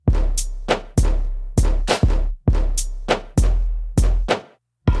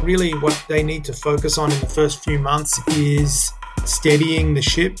Really what they need to focus on in the first few months is steadying the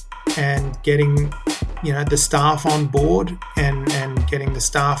ship and getting, the staff on board and getting the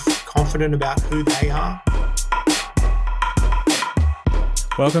staff confident about who they are.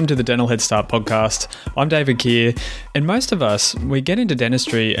 Welcome to the Dental Head Start podcast. I'm David Keir, and most of us, we get into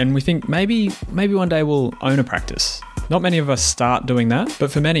dentistry and we think maybe one day we'll own a practice. Not many of us start doing that,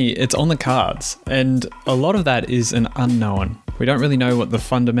 but for many, it's on the cards, and a lot of that is an unknown. We don't really know what the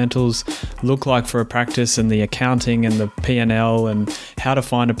fundamentals look like for a practice and the accounting and the P&L and how to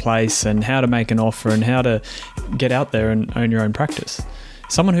find a place and how to make an offer and how to get out there and own your own practice.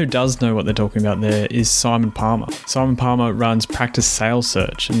 Someone who does know what they're talking about there is Simon Palmer. Simon Palmer runs Practice Sales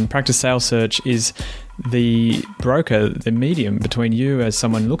Search, and Practice Sales Search is the broker, the medium between you as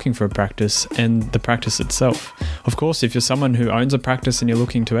someone looking for a practice and the practice itself. Of course, if you're someone who owns a practice and you're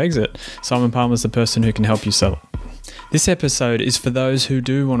looking to exit, Simon Palmer is the person who can help you sell it. This episode is for those who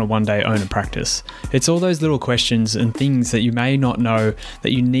do want to one day own a practice. It's all those little questions and things that you may not know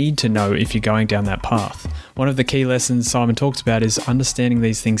that you need to know if you're going down that path. One of the key lessons Simon talks about is understanding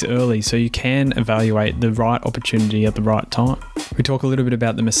these things early so you can evaluate the right opportunity at the right time. We talk a little bit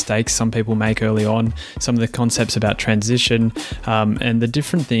about the mistakes some people make early on, some of the concepts about transition, and the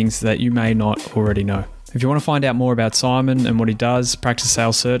different things that you may not already know. If you want to find out more about Simon and what he does,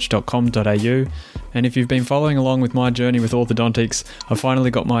 practicesalessearch.com.au. And if you've been following along with my journey with orthodontics, I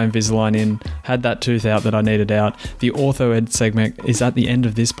finally got my Invisalign in, had that tooth out that I needed out. The OrthoEd segment is at the end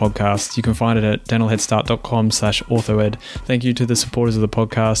of this podcast. You can find it at dentalheadstart.com/orthoed. Thank you to the supporters of the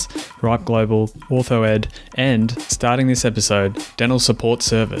podcast, Ripe Global, OrthoEd, and starting this episode, Dental Support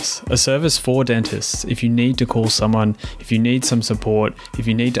Service, a service for dentists. If you need to call someone, if you need some support, if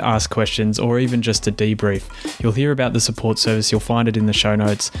you need to ask questions, or even just to debrief, you'll hear about the support service. You'll find it in the show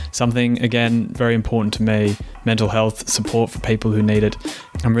notes. Something, again, very important to me, mental health support for people who need it.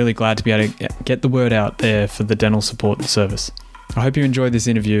 I'm really glad to be able to get the word out there for the dental support service. I hope you enjoyed this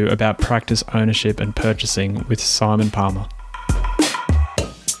interview about practice ownership and purchasing with Simon Palmer.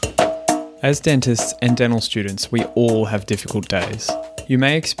 As dentists and dental students, we all have difficult days. You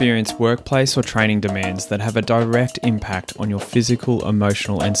may experience workplace or training demands that have a direct impact on your physical,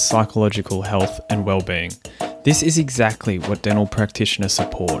 emotional, and psychological health and well-being. This is exactly what dental practitioner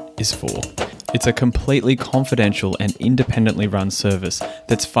support is for. It's a completely confidential and independently run service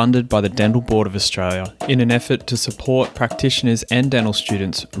that's funded by the Dental Board of Australia in an effort to support practitioners and dental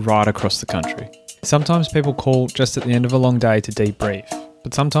students right across the country. Sometimes people call just at the end of a long day to debrief,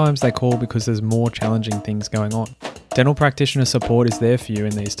 but sometimes they call because there's more challenging things going on. Dental practitioner support is there for you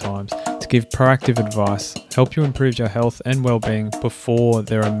in these times to give proactive advice, help you improve your health and well-being before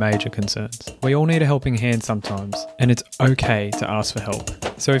there are major concerns. We all need a helping hand sometimes, and it's okay to ask for help.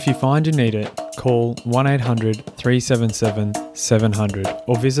 So if you find you need it, call 1-800-377-700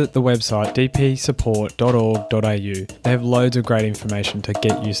 or visit the website dpsupport.org.au. They have loads of great information to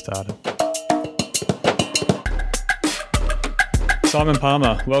get you started. Simon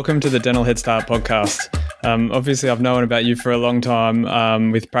Palmer, welcome to the Dental Head Start podcast. Obviously, I've known about you for a long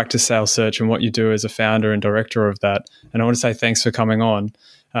time with Practice Sales Search and what you do as a founder and director of that. And I want to say thanks for coming on.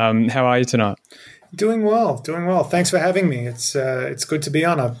 How are you tonight? Doing well. Thanks for having me. It's good to be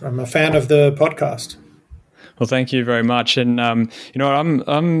on. I'm a fan of the podcast. Well, thank you very much. And I'm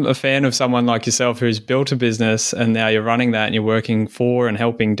a fan of someone like yourself who's built a business and now you're running that and you're working for and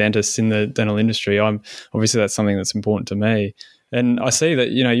helping dentists in the dental industry. Obviously that's something that's important to me. And I see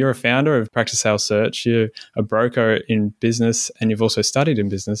that, you're a founder of Practice Sales Search, you're a broker in business, and you've also studied in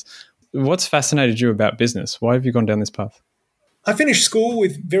business. What's fascinated you about business? Why have you gone down this path? I finished school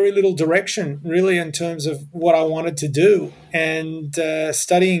with very little direction, really, in terms of what I wanted to do. And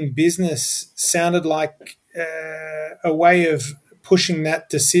studying business sounded like a way of pushing that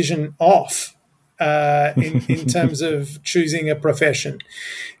decision off in terms of choosing a profession.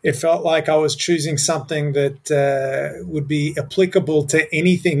 It felt like I was choosing something that would be applicable to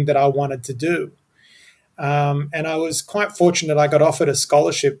anything that I wanted to do. And I was quite fortunate. I got offered a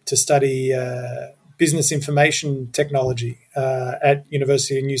scholarship to study business information technology at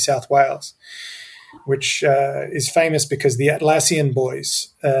University of New South Wales, which is famous because the Atlassian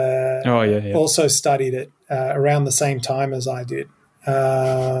boys also studied it around the same time as I did.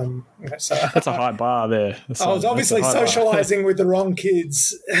 So that's a high bar there. I was obviously socializing with the wrong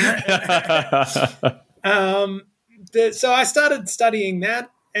kids. So I started studying that,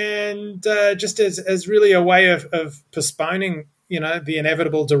 and just as really a way of postponing, the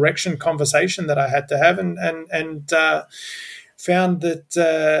inevitable direction conversation that I had to have, and found that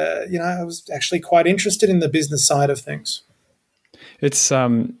I was actually quite interested in the business side of things. It's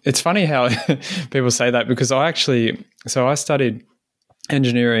funny how people say that, because I studied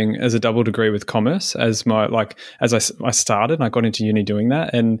engineering as a double degree with commerce as my as I started and I got into uni doing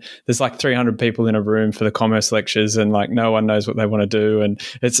that, and there's like 300 people in a room for the commerce lectures, and like no one knows what they want to do, and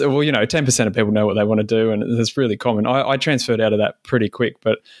it's 10% of people know what they want to do, and it's really common. I transferred out of that pretty quick,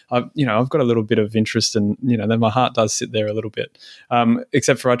 but I've got a little bit of interest, and then my heart does sit there a little bit,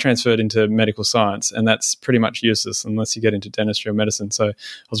 except for I transferred into medical science, and that's pretty much useless unless you get into dentistry or medicine. So I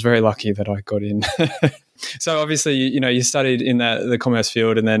was very lucky that I got in. So obviously, you studied in the commerce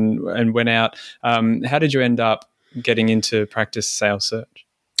field and went out. How did you end up getting into practice sales search?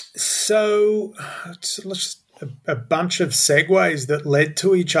 So it's a bunch of segues that led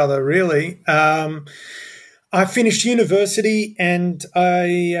to each other, really. I finished university and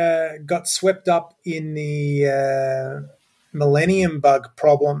I got swept up in the millennium bug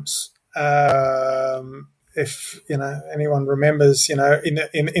problems. If anyone remembers, in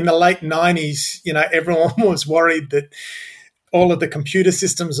the late 90s, everyone was worried that all of the computer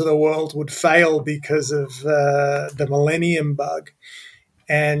systems of the world would fail because of the millennium bug.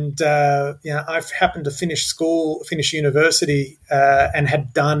 And I've happened to finish university, and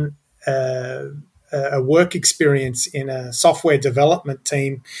had done a work experience in a software development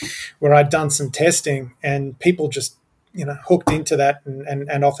team where I'd done some testing, and people just hooked into that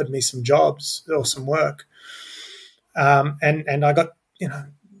and offered me some jobs or some work. And I got,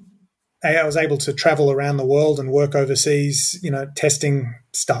 I was able to travel around the world and work overseas, testing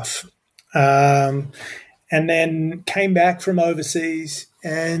stuff. And then came back from overseas,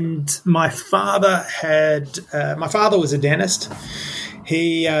 and my father was a dentist.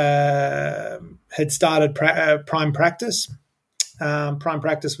 He had started Prime Practice. Prime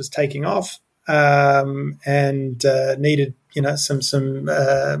Practice was taking off, and needed, some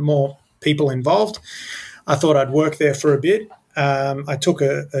more people involved. I thought I'd work there for a bit. I took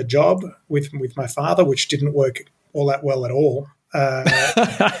a job with my father, which didn't work all that well at all.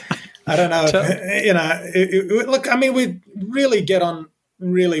 I don't know. Look, I mean, we really get on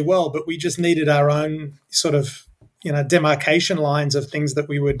really well, but we just needed our own sort of, demarcation lines of things that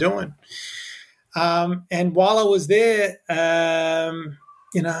we were doing. And while I was there,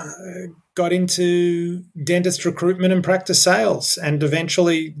 got into dentist recruitment and practice sales, and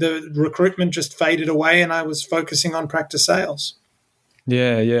eventually the recruitment just faded away and I was focusing on practice sales.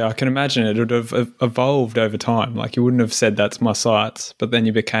 Yeah, I can imagine it would have evolved over time. Like, you wouldn't have said that's my sights, but then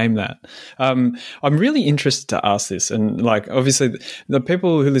you became that. I'm really interested to ask this, and like, obviously the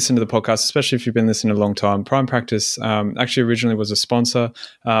people who listen to the podcast, especially if you've been listening a long time, Prime Practice actually originally was a sponsor.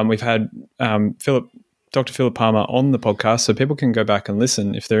 We've had Dr. Philip Palmer on the podcast, so people can go back and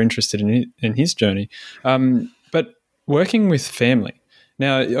listen if they're interested in his journey. But working with family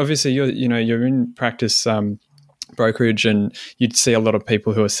now, obviously you're in practice brokerage, and you'd see a lot of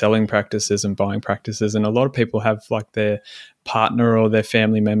people who are selling practices and buying practices, and a lot of people have like their partner or their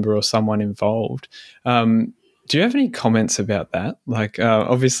family member or someone involved. Do you have any comments about that? Like,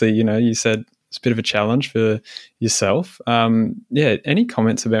 obviously, you said it's a bit of a challenge for yourself. Any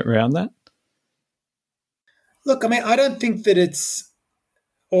comments around that? Look, I mean, I don't think that it's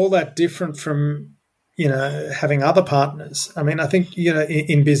all that different from, having other partners. I mean, I think,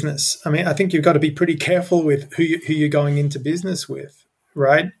 in business, I mean, I think you've got to be pretty careful with who you're going into business with,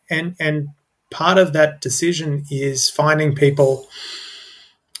 right? And part of that decision is finding people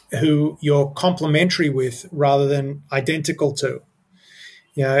who you're complementary with rather than identical to,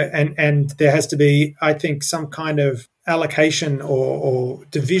 and there has to be, I think, some kind of allocation or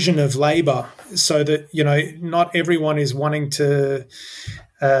division of labor so that, not everyone is wanting to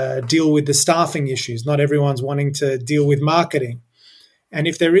deal with the staffing issues. Not everyone's wanting to deal with marketing. And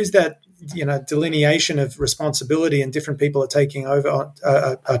if there is that, delineation of responsibility and different people are taking over,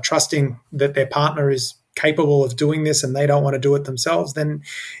 are trusting that their partner is capable of doing this and they don't want to do it themselves, then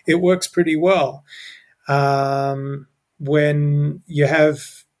it works pretty well. When you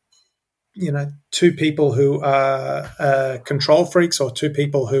have, two people who are control freaks, or two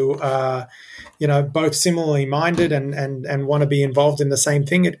people who are, both similarly minded and want to be involved in the same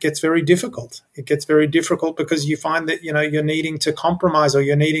thing, it gets very difficult. It gets very difficult because you find that, you're needing to compromise, or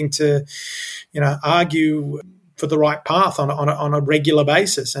you're needing to, argue for the right path on a regular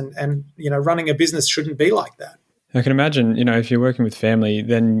basis. And running a business shouldn't be like that. I can imagine, if you're working with family,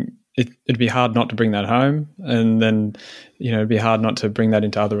 then it'd be hard not to bring that home, and then it'd be hard not to bring that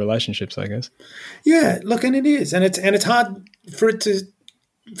into other relationships, I guess. Yeah, look, and it is, and it's hard for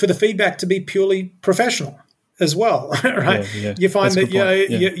the feedback to be purely professional as well, right? Yeah. You find that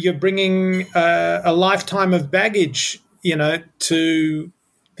you're bringing a lifetime of baggage, to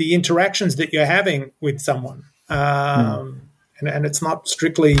the interactions that you're having with someone, and it's not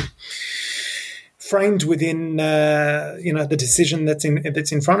strictly framed within the decision that's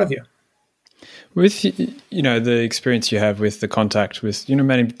in front of you. With the experience you have with the contact with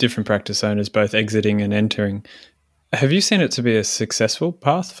many different practice owners, both exiting and entering, have you seen it to be a successful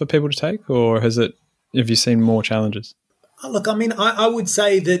path for people to take, or have you seen more challenges? Look, I mean, I would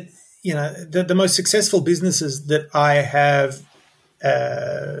say that the most successful businesses that I have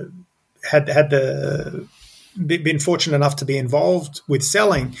been fortunate enough to be involved with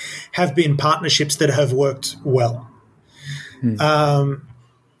selling have been partnerships that have worked well.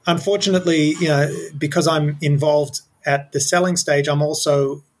 Unfortunately, because I'm involved at the selling stage, I'm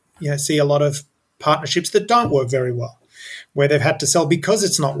also see a lot of partnerships that don't work very well, where they've had to sell because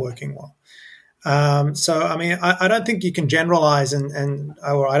it's not working well. So, I mean, I don't think you can generalize,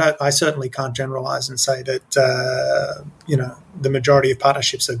 I certainly can't generalize and say that the majority of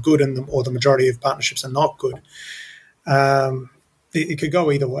partnerships are good or the majority of partnerships are not good. It could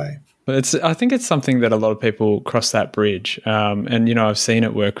go either way. But I think it's something that a lot of people cross that bridge, and I've seen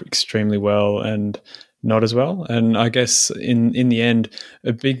it work extremely well and not as well. And I guess in the end,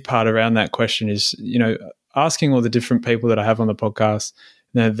 a big part around that question is asking all the different people that I have on the podcast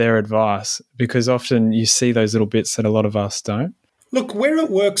their advice, because often you see those little bits that a lot of us don't. Look, where it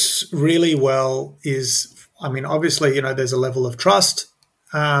works really well is, I mean, obviously, there's a level of trust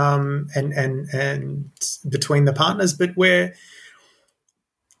and between the partners, but where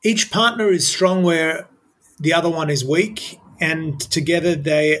each partner is strong where the other one is weak, and together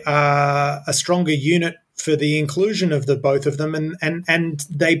they are a stronger unit for the inclusion of the both of them, and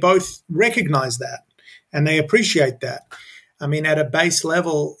they both recognize that and they appreciate that. I mean, at a base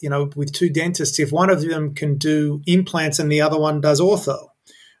level, with two dentists, if one of them can do implants and the other one does ortho,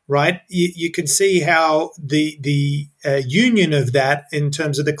 right? You can see how the union of that in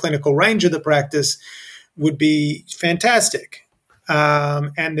terms of the clinical range of the practice would be fantastic.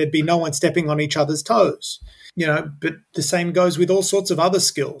 And there'd be no one stepping on each other's toes, but the same goes with all sorts of other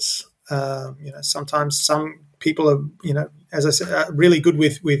skills. Sometimes some people are, as I said, really good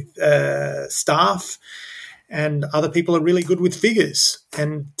with staff, and other people are really good with figures,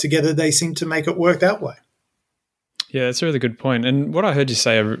 and together they seem to make it work that way. Yeah, that's a really good point. And what I heard you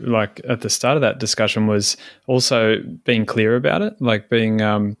say, like at the start of that discussion, was also being clear about it, like being,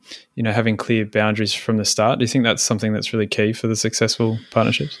 having clear boundaries from the start. Do you think that's something that's really key for the successful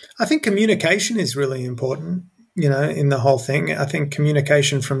partnerships? I think communication is really important, in the whole thing. I think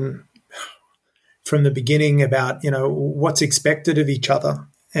communication from the beginning about, what's expected of each other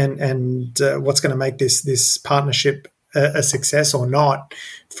and what's going to make this partnership a success or not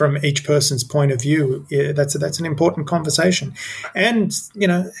from each person's point of view. That's an important conversation, and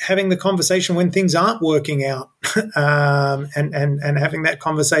having the conversation when things aren't working out, and having that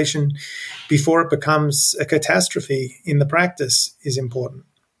conversation before it becomes a catastrophe in the practice is important.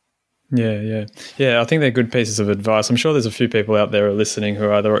 Yeah. I think they're good pieces of advice. I'm sure there's a few people out there who are listening who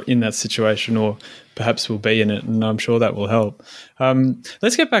are either in that situation or perhaps will be in it, and I'm sure that will help.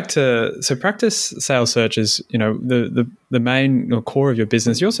 Let's get back to practice sales search is the main or core of your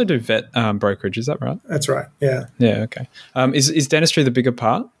business. You also do vet brokerage, is that right? That's right. Yeah. Yeah. Okay. Is dentistry the bigger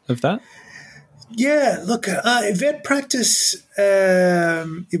part of that? Yeah, look, vet practice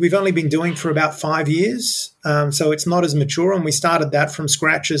we've only been doing for about 5 years, so it's not as mature, and we started that from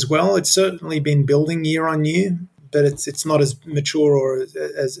scratch as well. It's certainly been building year on year, but it's not as mature or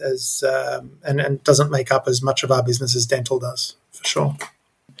and doesn't make up as much of our business as dental does, for sure.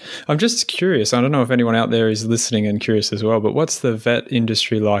 I'm just curious. I don't know if anyone out there is listening and curious as well, but what's the vet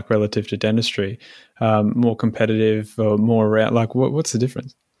industry like relative to dentistry? More competitive or more around? Like, what's the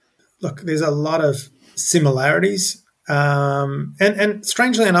difference? Look, there's a lot of similarities. And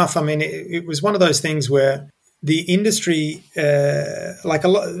strangely enough, I mean, it was one of those things where the industry, like a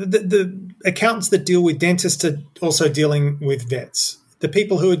lot, the accountants that deal with dentists are also dealing with vets. The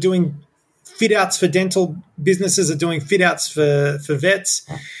people who are doing fit outs for dental businesses are doing fit outs for vets.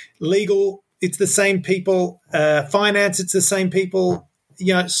 Legal, it's the same people. Finance, it's the same people.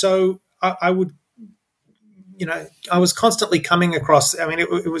 So I would, I was constantly coming across, I mean,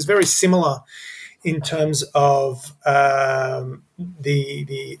 it was very similar in terms of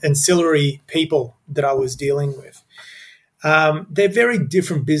the ancillary people that I was dealing with. They're very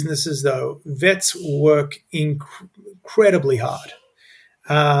different businesses, though. Vets work incredibly hard.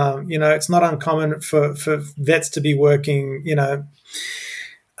 It's not uncommon for vets to be working,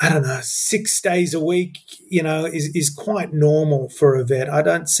 6 days a week, is quite normal for a vet. I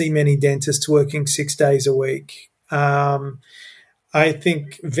don't see many dentists working 6 days a week. I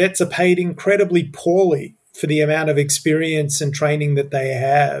think vets are paid incredibly poorly for the amount of experience and training that they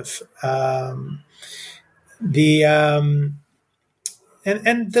have.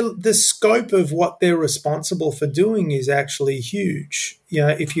 And the scope of what they're responsible for doing is actually huge.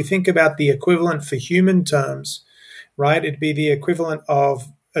 If you think about the equivalent for human terms, right, it'd be the equivalent of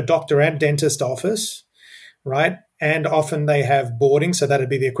a doctor and dentist office, right? And often they have boarding, so that'd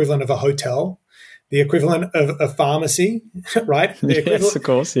be the equivalent of a hotel, the equivalent of a pharmacy, right? Yes, of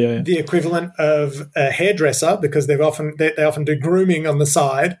course, yeah. The equivalent of a hairdresser, because they often do grooming on the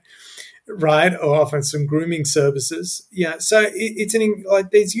side, right? Or often some grooming services. Yeah. So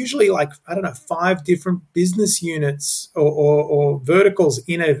there's usually 5 different business units or verticals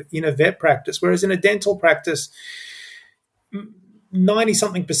in a vet practice, whereas in a dental practice,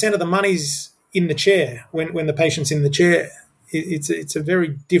 90-something% of the money's in the chair when the patient's in the chair. It's a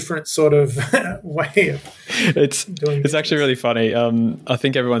very different sort of way of doing it's actually really funny. I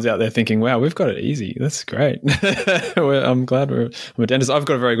think everyone's out there thinking, wow, we've got it easy. That's great. I'm glad I'm a dentist. I've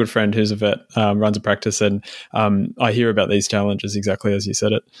got a very good friend who's a vet, runs a practice, and I hear about these challenges exactly as you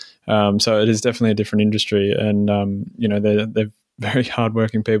said it. So it is definitely a different industry, and they're very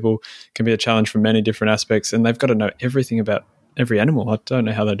hardworking people, can be a challenge from many different aspects, and they've got to know everything about every animal. I don't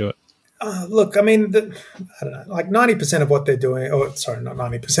know how they do it. Look, I mean, I don't know, like 90% of what they're doing, or sorry, not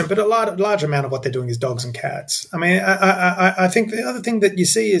 90%, but a large amount of what they're doing is dogs and cats. I mean, I think the other thing that you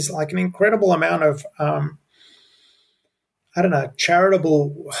see is like an incredible amount of,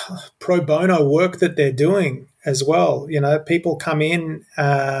 charitable pro bono work that they're doing as well. People come in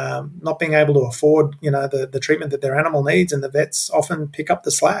not being able to afford, the treatment that their animal needs, and the vets often pick up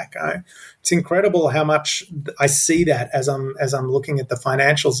the slack. It's incredible how much I see that as I'm looking at the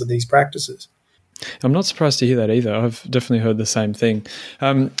financials of these practices. I'm not surprised to hear that either. I've definitely heard the same thing.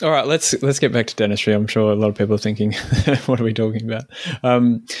 All right, let's get back to dentistry. I'm sure a lot of people are thinking, what are we talking about?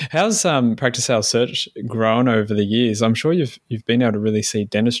 How's Practice Sales Search grown over the years? I'm sure you've been able to really see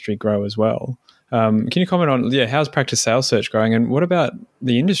dentistry grow as well. Can you comment on, how's Practice Sales Search growing, and what about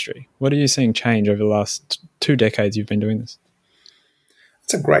the industry? What are you seeing change over the last 2 decades you've been doing this?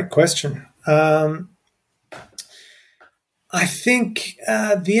 That's a great question. I think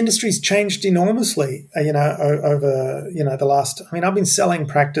the industry's changed enormously, over, the last, I've been selling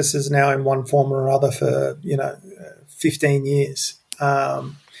practices now in one form or other for, 15 years.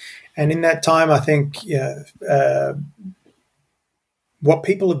 And in that time, I think, what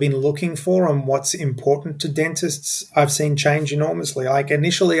people have been looking for and what's important to dentists, I've seen change enormously. Like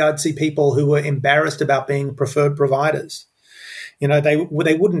initially, I'd see people who were embarrassed about being preferred providers. They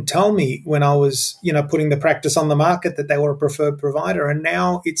wouldn't tell me when I was, putting the practice on the market that they were a preferred provider. And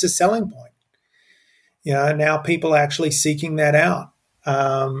now it's a selling point. Now people are actually seeking that out.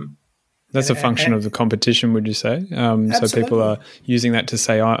 That's a function of the competition, would you say? So people are using that to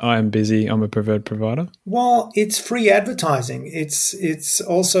say, I am busy, I'm a preferred provider? Well, it's free advertising. It's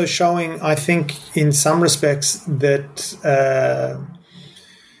also showing, I think, in some respects that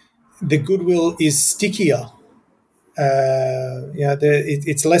the goodwill is stickier.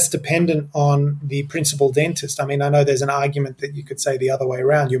 It's less dependent on the principal dentist. I know there's an argument that you could say the other way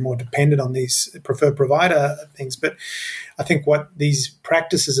around. You're more dependent on these preferred provider things. But I think what these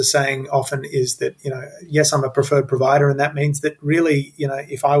practices are saying often is that, yes, I'm a preferred provider, and that means that really,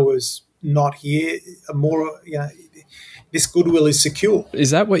 if I was not here, this goodwill is secure. Is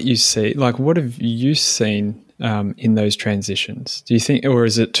that what you see? Like, what have you seen in those transitions? Do you think, or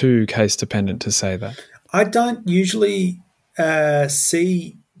is it too case dependent to say that? I don't usually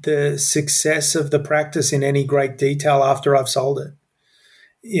see the success of the practice in any great detail after I've sold it.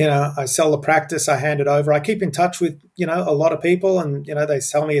 I sell the practice, I hand it over. I keep in touch with, a lot of people, and, they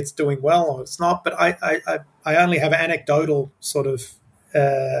tell me it's doing well or it's not, but I only have anecdotal sort of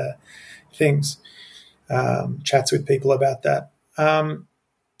things, chats with people about that.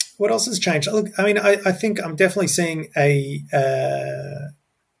 What else has changed? Look, I think I'm definitely seeing a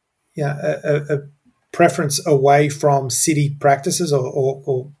preference away from city practices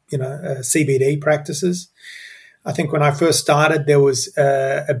or CBD practices. I think when I first started, there was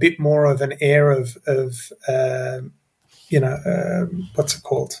a bit more of an air of what's it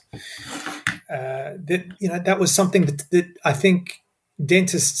called? That was something that I think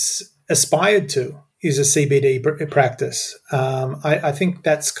dentists aspired to, is a CBD practice. I think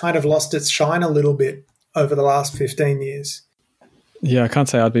that's kind of lost its shine a little bit over the last 15 years. Yeah, I can't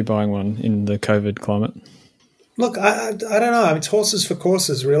say I'd be buying one in the COVID climate. Look, I don't know. It's horses for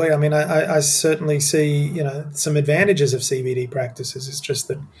courses, really. I certainly see, some advantages of CBD practices. It's just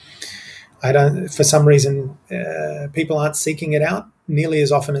that for some reason, people aren't seeking it out nearly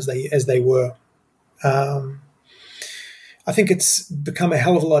as often as they were. I think it's become a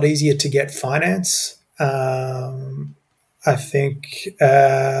hell of a lot easier to get finance. I think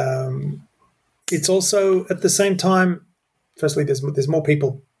it's also, at the same time, Firstly, there's more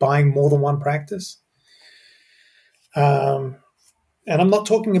people buying more than one practice. And I'm not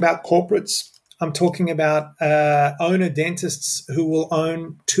talking about corporates. I'm talking about owner dentists who will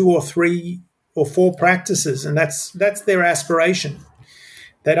own 2 or 3 or 4 practices, and that's their aspiration.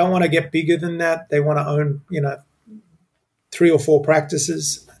 They don't want to get bigger than that. They want to own, 3 or 4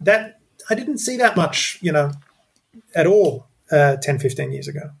 practices. That I didn't see that much, at all 10, 15 years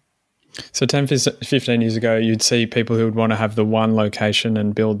ago. So 10, 15 years ago, you'd see people who would want to have the one location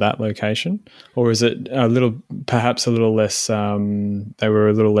and build that location? Or is it perhaps a little less, they were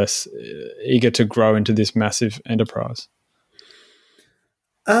a little less eager to grow into this massive enterprise?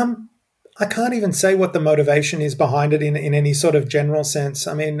 I can't even say what the motivation is behind it in any sort of general sense.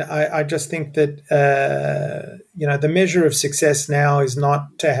 I mean, I just think that, the measure of success now is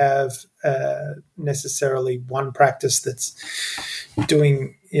not to have necessarily one practice that's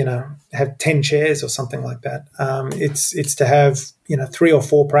doing, have 10 chairs or something like that. It's to have, 3 or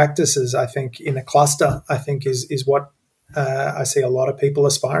 4 practices, I think, in a cluster, I think is what I see a lot of people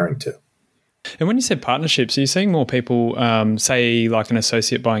aspiring to. And when you said partnerships, are you seeing more people, say, like an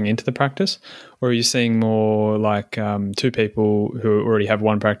associate buying into the practice, or are you seeing more like 2 people who already have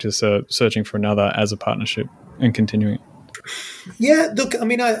one practice searching for another as a partnership and continuing? Yeah, look, I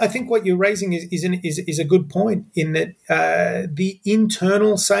mean, I think what you're raising is a good point in that the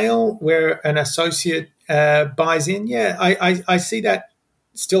internal sale where an associate buys in. Yeah, I see that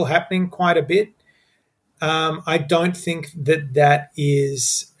still happening quite a bit. I don't think that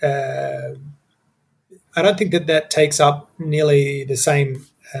is. I don't think that takes up nearly the same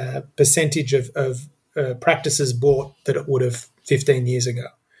percentage of practices bought that it would have 15 years ago,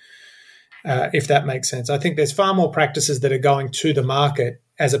 if that makes sense. I think there's far more practices that are going to the market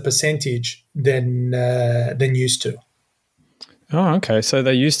as a percentage than used to. Oh, okay. So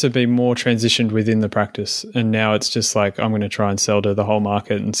they used to be more transitioned within the practice, and now it's just like, I'm going to try and sell to the whole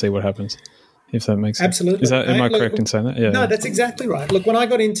market and see what happens. If that makes sense. Absolutely. Am I correct in saying that? Yeah. No, that's exactly right. Look, when I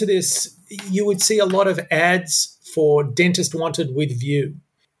got into this, you would see a lot of ads for dentist wanted with view.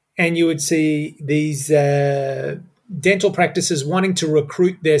 And you would see these dental practices wanting to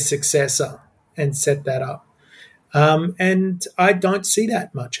recruit their successor and set that up. And I don't see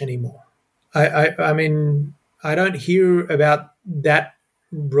that much anymore. I mean, I don't hear about that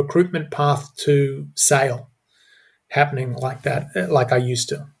recruitment path to sale happening like that, like I used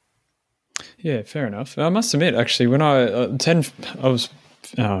to. Yeah, fair enough. I must admit, actually, when I was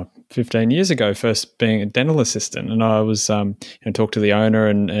 15 years ago, first being a dental assistant, and I was talk to the owner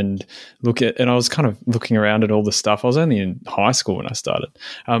and I was kind of looking around at all the stuff. I was only in high school when I started,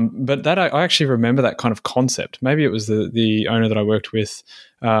 but that I actually remember that kind of concept. Maybe it was the owner that I worked with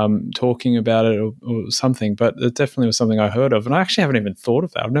talking about it or something, but it definitely was something I heard of, and I actually haven't even thought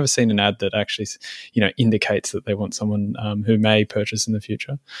of that. I've never seen an ad that actually indicates that they want someone who may purchase in the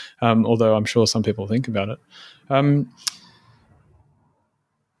future, although I'm sure some people think about it.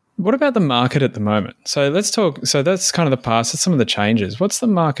 What about the market at the moment? So let's talk. So that's kind of the past. That's some of the changes. What's the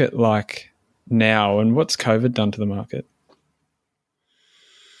market like now, and what's COVID done to the market?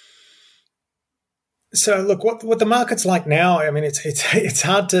 So look, what the market's like now. I mean, it's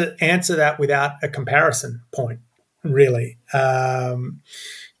hard to answer that without a comparison point, really.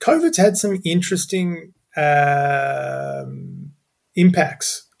 COVID's had some interesting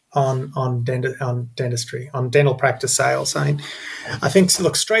impacts on dentistry, on dental practice sales. I mean, I think,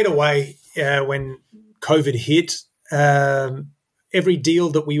 look, straight away when COVID hit, every deal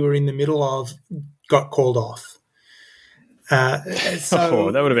that we were in the middle of got called off.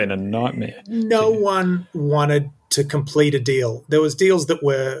 So that would have been a nightmare. No one wanted to complete a deal. There was deals that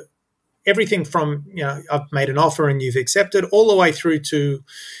were everything from, I've made an offer and you've accepted, all the way through to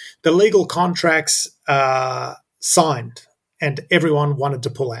the legal contracts signed, and everyone wanted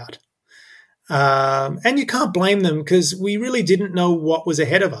to pull out. And you can't blame them, because we really didn't know what was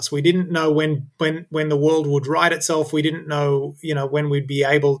ahead of us. We didn't know when the world would right itself. We didn't know, when we'd be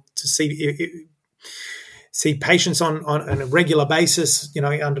able to see patients on a regular basis,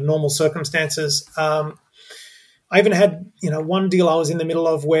 under normal circumstances. I even had, one deal I was in the middle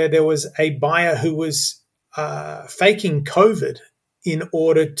of where there was a buyer who was faking COVID in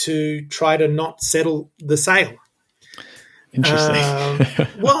order to try to not settle the sale. Interesting.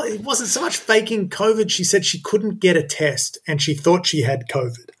 Well, it wasn't so much faking COVID. She said she couldn't get a test and she thought she had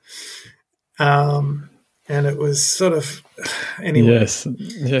COVID. And it was sort of, anyway. Yes.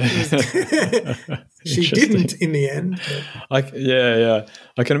 Yeah. She didn't in the end. Yeah.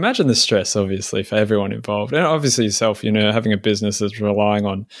 I can imagine the stress, obviously, for everyone involved. And obviously yourself, having a business that's relying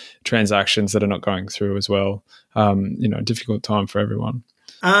on transactions that are not going through as well. A difficult time for everyone.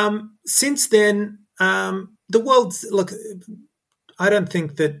 Since then, the world's look. I don't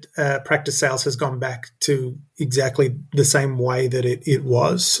think that practice sales has gone back to exactly the same way that it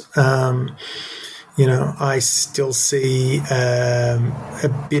was. I still see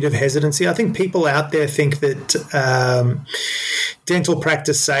a bit of hesitancy. I think people out there think that dental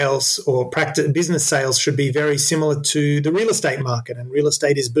practice sales or business sales should be very similar to the real estate market, and real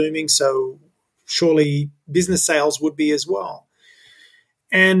estate is booming, so surely business sales would be as well.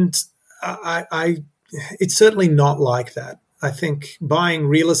 And it's certainly not like that. I think buying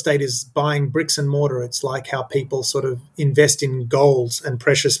real estate is buying bricks and mortar. It's like how people sort of invest in gold and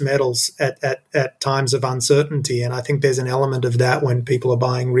precious metals at times of uncertainty. And I think there's an element of that when people are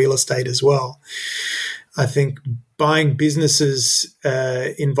buying real estate as well. I think buying businesses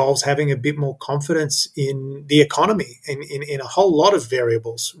involves having a bit more confidence in the economy, in a whole lot of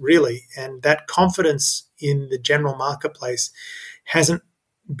variables, really. And that confidence in the general marketplace hasn't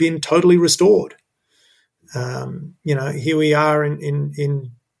been totally restored. Here we are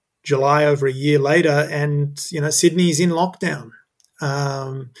in July, over a year later, and Sydney's in lockdown,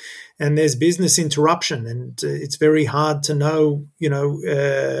 and there's business interruption, and it's very hard to know.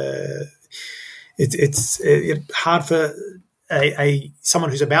 It's hard for someone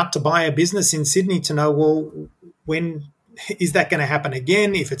who's about to buy a business in Sydney to know, well, when is that going to happen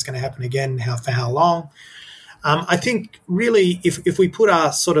again? If it's going to happen again, for how long? I think really, if we put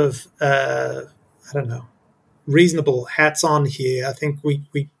our sort of reasonable hats on here, I think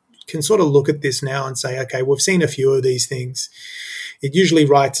we can sort of look at this now and say, okay, we've seen a few of these things. It usually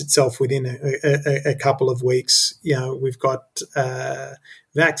writes itself within a couple of weeks. We've got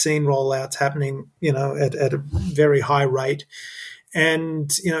vaccine rollouts happening, at a very high rate.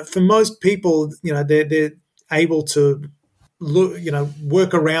 And, for most people, they're able to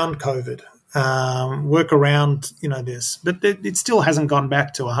work around COVID. Work around, this, but it still hasn't gone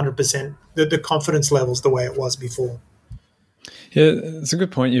back to 100%, the confidence levels the way it was before. Yeah, it's a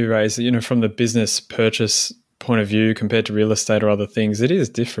good point you raised. From the business purchase point of view compared to real estate or other things, it is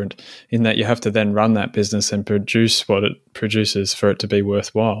different in that you have to then run that business and produce what it produces for it to be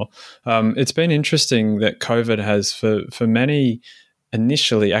worthwhile. It's been interesting that COVID has, for many,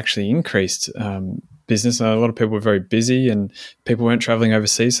 initially actually increased business. A lot of people were very busy and people weren't traveling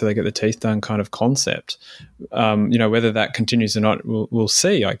overseas, so they get the teeth done kind of concept. Whether that continues or not, we'll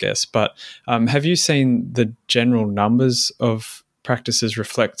see, I guess. But have you seen the general numbers of practices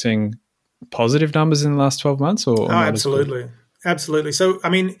reflecting positive numbers in the last 12 months? Or absolutely. Absolutely. So,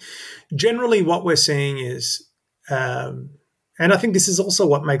 generally what we're seeing is, and I think this is also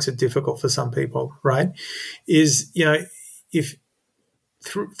what makes it difficult for some people, right, is, if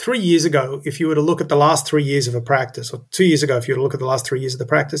 3 years ago, if you were to look at the last 3 years of a practice, or 2 years ago, if you were to look at the last 3 years of the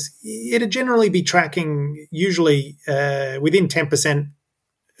practice, it'd generally be tracking usually within 10%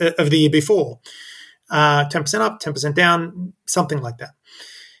 of the year before. 10% up, 10% down, something like that.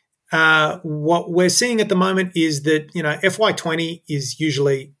 What we're seeing at the moment is that, FY20 is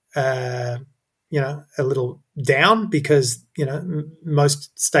usually, a little down because,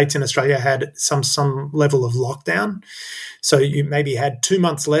 most states in Australia had some level of lockdown. So you maybe had 2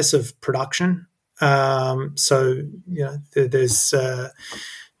 months less of production. There's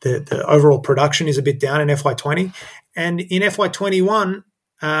the overall production is a bit down in FY20. And in FY21,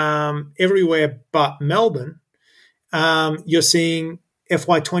 everywhere but Melbourne, you're seeing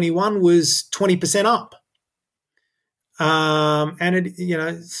FY21 was 20% up. And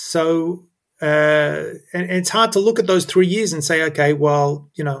it's hard to look at those 3 years and say, okay,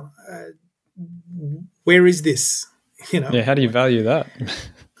 well, where is this? Yeah, how do you value that?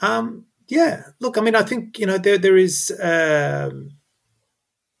 Look, I think, there is, I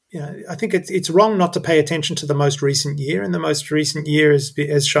think it's wrong not to pay attention to the most recent year, and the most recent year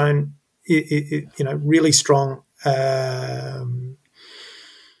has shown, really strong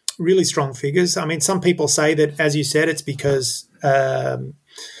figures. Some people say that, as you said, it's because, I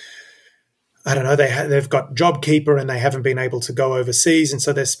don't know, they've got JobKeeper and they haven't been able to go overseas, and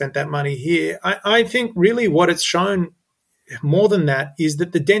so they've spent that money here. I think really what it's shown more than that is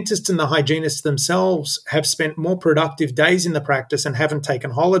that the dentists and the hygienists themselves have spent more productive days in the practice and haven't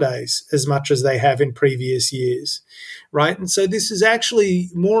taken holidays as much as they have in previous years, right? And so this is actually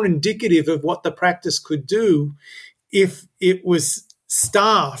more indicative of what the practice could do if it was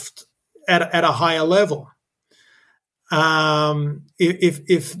staffed at a higher level.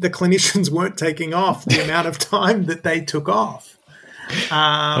 If the clinicians weren't taking off the amount of time that they took off.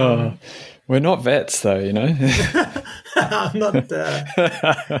 We're not vets, though, you know. I'm not.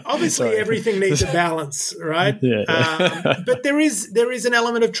 Obviously, everything needs a balance, right? Yeah. But there is an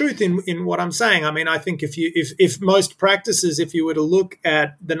element of truth in what I'm saying. I mean, I think if most practices, if you were to look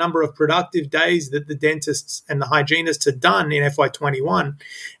at the number of productive days that the dentists and the hygienists had done in FY21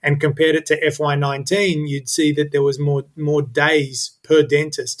 and compared it to FY19, you'd see that there was more days per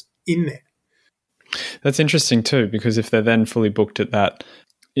dentist in there. That's interesting too, because if they're then fully booked at that,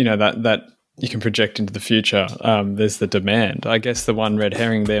 you know, that you can project into the future, there's the demand. I guess the one red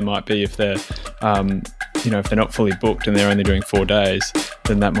herring there might be if they're, if they're not fully booked and they're only doing 4 days,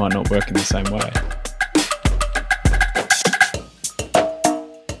 then that might not work in the same way.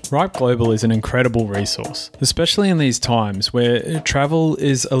 Ripe Global is an incredible resource, especially in these times where travel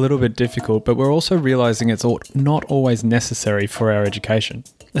is a little bit difficult, but we're also realizing it's not always necessary for our education.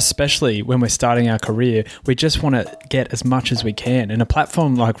 Especially when we're starting our career, we just want to get as much as we can, and a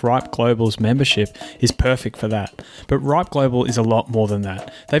platform like Ripe Global's membership is perfect for that. But Ripe Global is a lot more than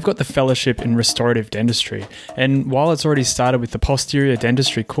that. They've got the fellowship in restorative dentistry, and while it's already started with the posterior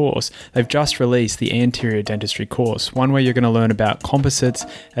dentistry course, they've just released the anterior dentistry course, one where you're going to learn about composites,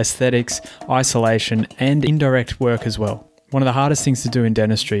 aesthetics, isolation, and indirect work as well. One of the hardest things to do in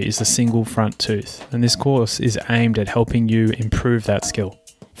dentistry is the single front tooth, and this course is aimed at helping you improve that skill.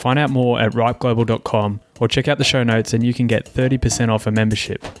 Find out more at ripeglobal.com or check out the show notes and you can get 30% off a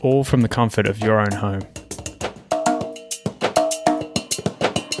membership, all from the comfort of your own home.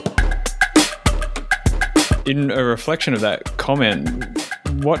 In a reflection of that comment,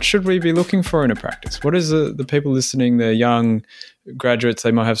 what should we be looking for in a practice? What is the people listening, the young graduates,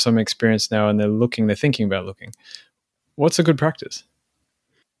 they might have some experience now and they're thinking about looking. What's a good practice?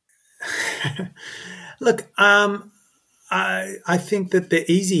 Look, I think that the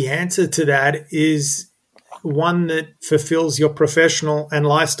easy answer to that is one that fulfills your professional and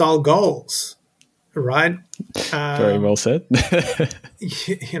lifestyle goals, right? Very well said.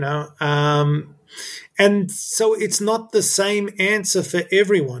 And so it's not the same answer for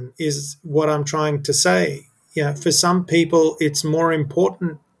everyone is what I'm trying to say. You know, for some people, it's more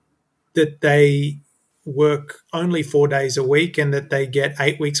important that they work only 4 days a week and that they get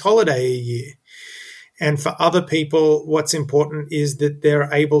 8 weeks holiday a year. And for other people, what's important is that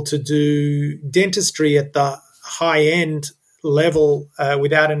they're able to do dentistry at the high end level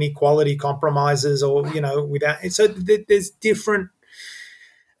without any quality compromises or, without. So there's different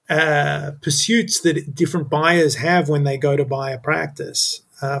pursuits that different buyers have when they go to buy a practice.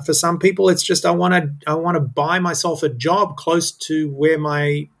 For some people, it's just I want to buy myself a job close to where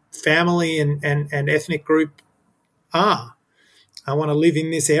my family and ethnic group are. I want to live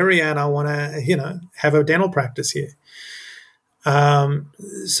in this area and I want to, have a dental practice here.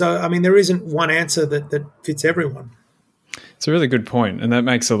 So, I mean, there isn't one answer that fits everyone. It's a really good point, and that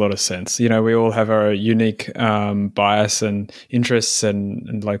makes a lot of sense. You know, we all have our unique bias and interests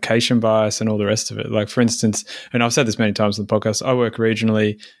and location bias and all the rest of it. Like, for instance, and I've said this many times on the podcast, I work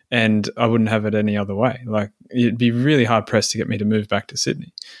regionally and I wouldn't have it any other way. Like, it'd be really hard-pressed to get me to move back to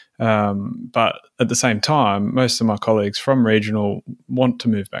Sydney. But at the same time, most of my colleagues from regional want to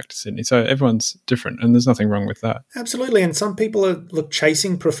move back to Sydney. So everyone's different and there's nothing wrong with that. Absolutely. And some people are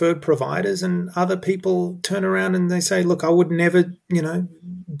chasing preferred providers and other people turn around and they say, look, I would never,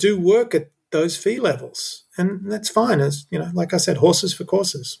 do work at those fee levels. And that's fine. As, like I said, horses for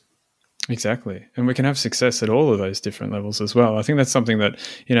courses. Exactly. And we can have success at all of those different levels as well. I think that's something that,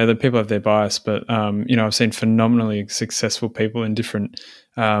 that people have their bias, but, I've seen phenomenally successful people in different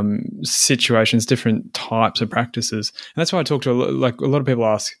situations, different types of practices. And that's why I talk to a lot of people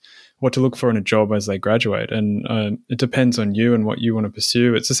ask what to look for in a job as they graduate. And it depends on you and what you want to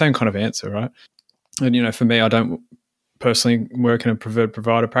pursue. It's the same kind of answer, right? And, for me, I don't personally work in a preferred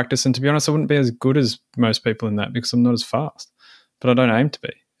provider practice. And to be honest, I wouldn't be as good as most people in that because I'm not as fast, but I don't aim to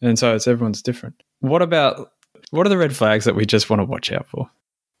be. And so everyone's different. What are the red flags that we just want to watch out for?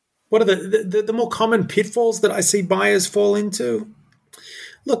 What are the more common pitfalls that I see buyers fall into?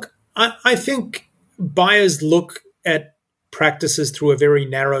 Look, I think buyers look at practices through a very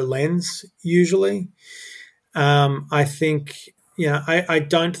narrow lens, usually. I think, I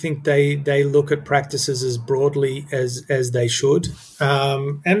don't think they look at practices as broadly as they should.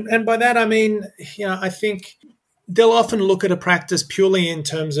 And by that, I mean, I think they'll often look at a practice purely in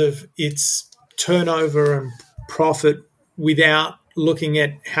terms of its turnover and profit without looking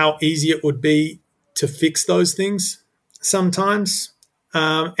at how easy it would be to fix those things sometimes.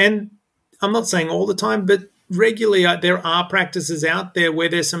 And I'm not saying all the time, but regularly there are practices out there where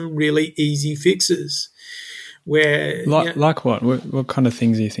there's some really easy fixes. Where like what? What kind of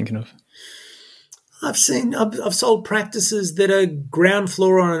things are you thinking of? I've sold practices that are ground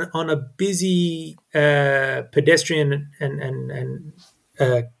floor on a busy pedestrian and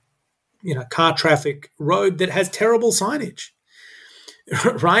car traffic road that has terrible signage.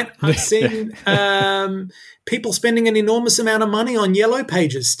 Right? I've seen people spending an enormous amount of money on yellow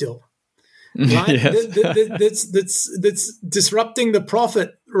pages still. Right? Yes. That's disrupting the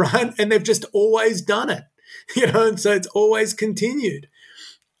profit, right? And they've just always done it, and so it's always continued.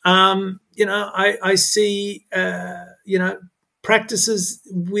 I see, practices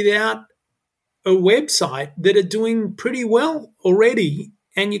without a website that are doing pretty well already.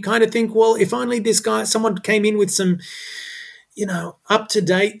 And you kind of think, well, if only someone came in with some,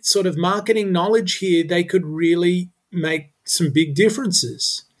 up-to-date sort of marketing knowledge here, they could really make some big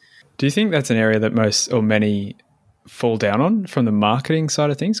differences. Do you think that's an area that most or many fall down on from the marketing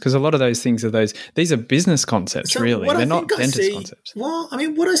side of things? Because a lot of those things these are business concepts, really. They're not dentist concepts. Well, I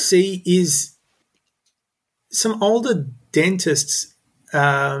mean, what I see is some older dentists,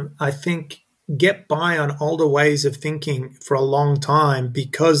 I think, get by on older ways of thinking for a long time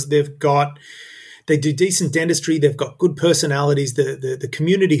because they do decent dentistry, they've got good personalities, the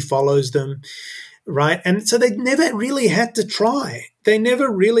community follows them, right? And so they never really had to try. They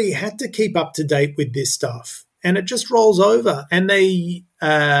never really had to keep up to date with this stuff. And it just rolls over. And they,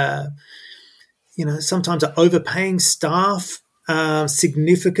 sometimes are overpaying staff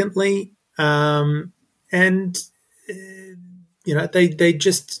significantly.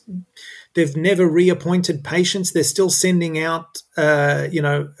 They've never reappointed patients. They're still sending out,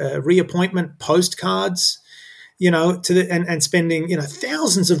 reappointment postcards, and spending,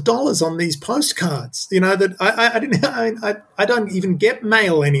 thousands of dollars on these postcards, that I don't even get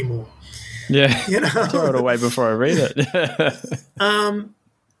mail anymore. Yeah. Throw it away before I read it.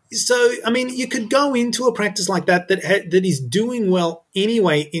 So, I mean, you could go into a practice like that is doing well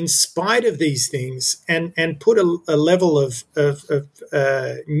anyway, in spite of these things, and put a level of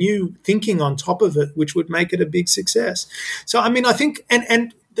new thinking on top of it, which would make it a big success. So, I mean, I think,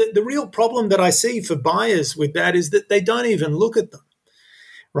 and the real problem that I see for buyers with that is that they don't even look at them,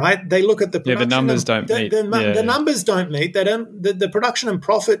 right? They look at the production. The numbers don't meet. The numbers don't meet. They don't. The production and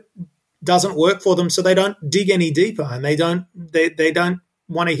profit doesn't work for them, so they don't dig any deeper, and they don't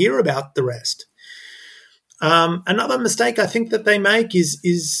want to hear about the rest. Another mistake I think that they make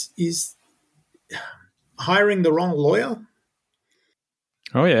is hiring the wrong lawyer.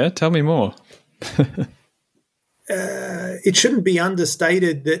 Oh yeah, tell me more. It shouldn't be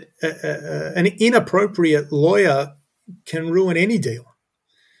understated that an inappropriate lawyer can ruin any deal.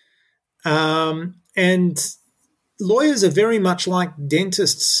 And lawyers are very much like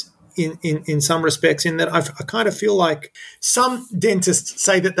dentists in some respects, in that I kind of feel like some dentists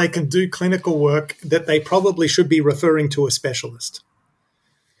say that they can do clinical work that they probably should be referring to a specialist.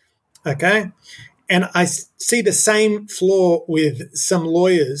 Okay? And I see the same flaw with some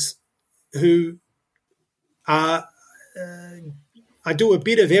lawyers who I do a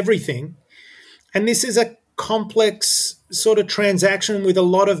bit of everything, and this is a complex sort of transaction with a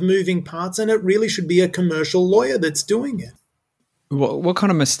lot of moving parts, and it really should be a commercial lawyer that's doing it. What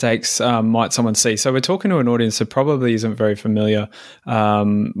kind of mistakes might someone see? So we're talking to an audience that probably isn't very familiar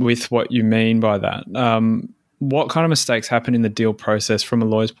with what you mean by that. What kind of mistakes happen in the deal process from a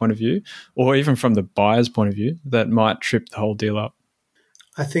lawyer's point of view, or even from the buyer's point of view, that might trip the whole deal up?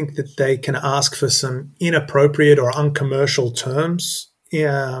 I think that they can ask for some inappropriate or uncommercial terms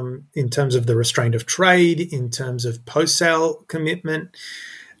in terms of the restraint of trade, in terms of post-sale commitment,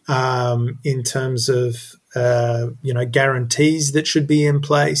 in terms of guarantees that should be in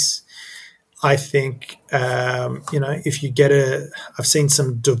place. I think if you get I've seen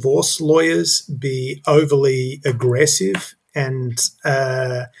some divorce lawyers be overly aggressive and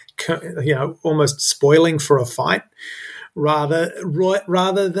almost spoiling for a fight,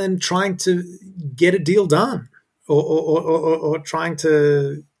 rather than trying to get a deal done or trying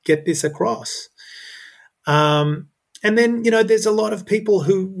to get this across. And then, there's a lot of people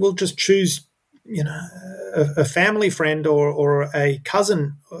who will just choose, a family friend or a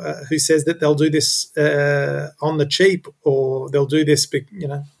cousin who says that they'll do this on the cheap, or they'll do this,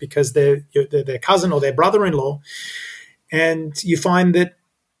 because they're their cousin or their brother-in-law. And you find that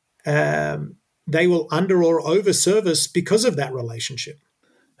they will under or over service because of that relationship.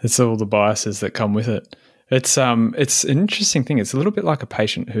 It's all the biases that come with it. It's an interesting thing. It's a little bit like a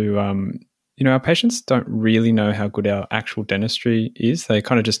patient who, our patients don't really know how good our actual dentistry is. They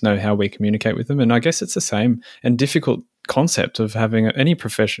kind of just know how we communicate with them. And I guess it's the same and difficult concept of having any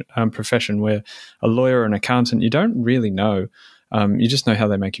profession where a lawyer or an accountant, you don't really know. You just know how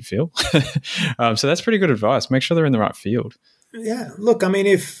they make you feel. So that's pretty good advice. Make sure they're in the right field. Yeah, look, I mean,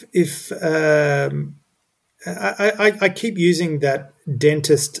 if I keep using that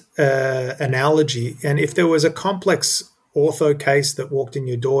dentist analogy, and if there was a complex ortho case that walked in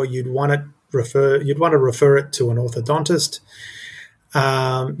your door, you'd want to refer it to an orthodontist.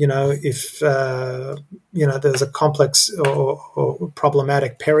 If there's a complex or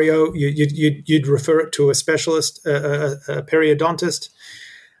problematic perio, you'd refer it to a specialist, a periodontist.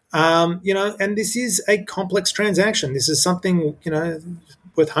 And this is a complex transaction. This is something,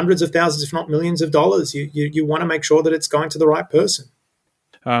 with hundreds of thousands, if not millions of dollars. You want to make sure that it's going to the right person.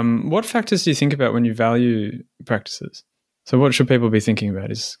 What factors do you think about when you value practices? So what should people be thinking about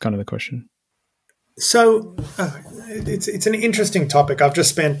is kind of the question. So it's an interesting topic. I've just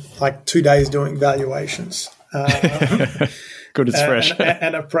spent like 2 days doing valuations. Good, it's fresh.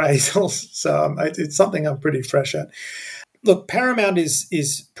 and appraisals. So it's something I'm pretty fresh at. Look, paramount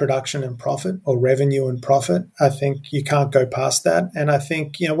is production and profit, or revenue and profit. I think you can't go past that. And I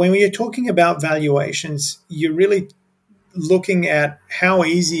think, when you're talking about valuations, you're really looking at how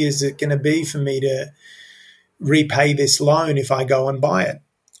easy is it going to be for me to repay this loan if I go and buy it,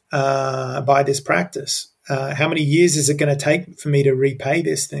 buy this practice. How many years is it going to take for me to repay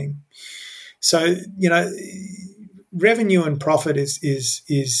this thing? So, revenue and profit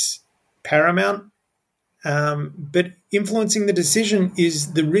is paramount. But influencing the decision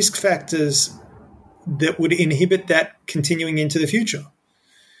is the risk factors that would inhibit that continuing into the future,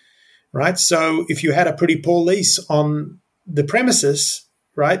 right? So if you had a pretty poor lease on the premises,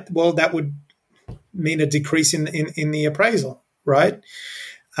 right, well, that would mean a decrease in the appraisal, right?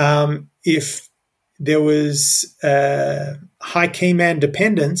 If there was high key man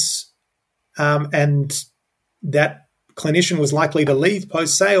dependence and that clinician was likely to leave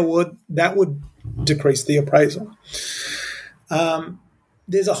post-sale, that would decrease the appraisal.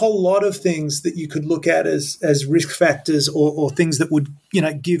 There's a whole lot of things that you could look at as risk factors or things that would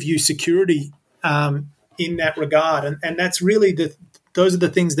give you security in that regard, and that's really those are the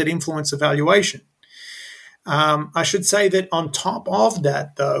things that influence evaluation. I should say that on top of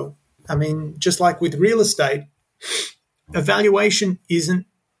that, though, I mean, just like with real estate, evaluation isn't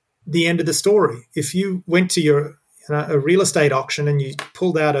the end of the story. If you went to a real estate auction and you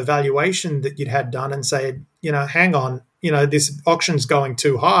pulled out a valuation that you'd had done and said, hang on, this auction's going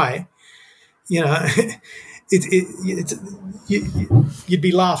too high, you'd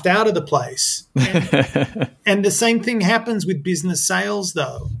be laughed out of the place. And the same thing happens with business sales,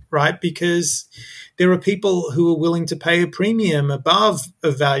 though, right? Because there are people who are willing to pay a premium above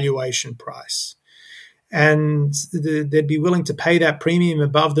a valuation price. And they'd be willing to pay that premium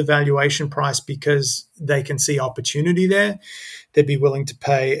above the valuation price because they can see opportunity there. They'd be willing to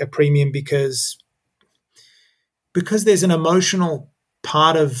pay a premium because there's an emotional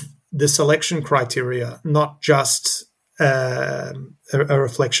part of the selection criteria, not just a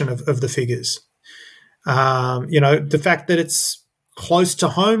reflection of the figures. The fact that it's close to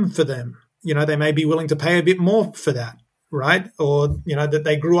home for them, they may be willing to pay a bit more for that. Right? Or, that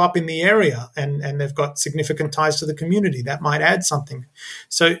they grew up in the area and they've got significant ties to the community. That might add something.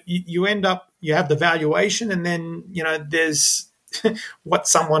 So you end up, you have the valuation, and then, there's what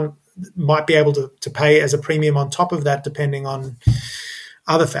someone might be able to pay as a premium on top of that, depending on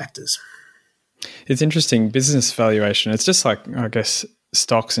other factors. It's interesting, business valuation. It's just like, I guess,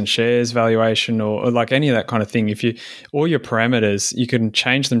 stocks and shares valuation or like any of that kind of thing. If all your parameters, you can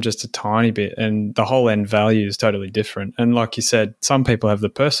change them just a tiny bit and the whole end value is totally different. And like you said, some people have the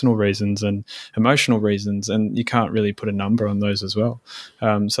personal reasons and emotional reasons, and you can't really put a number on those as well.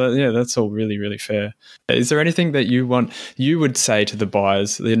 So yeah, that's all really, really fair. Is there anything that you would say to the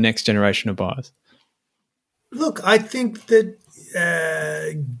buyers, the next generation of buyers? Look, I think that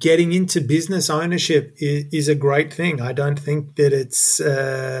getting into business ownership is a great thing. I don't think that it's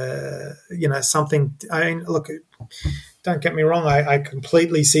something. I mean, look, don't get me wrong. I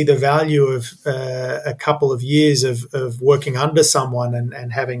completely see the value of a couple of years of working under someone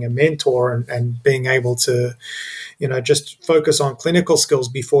and having a mentor and being able to, just focus on clinical skills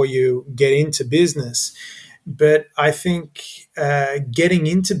before you get into business. But I think getting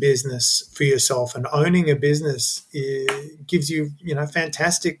into business for yourself and owning a business gives you,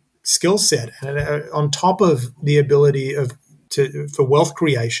 fantastic skill set, and on top of the ability for wealth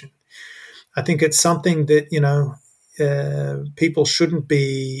creation. I think it's something that people shouldn't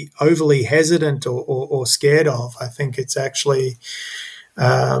be overly hesitant or scared of. I think it's actually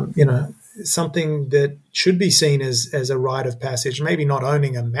something that should be seen as a rite of passage. Maybe not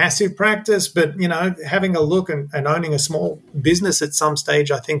owning a massive practice, but having a look and owning a small business at some stage,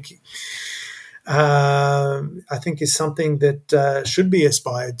 I think is something that should be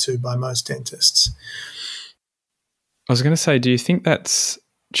aspired to by most dentists. I was going to say, do you think that's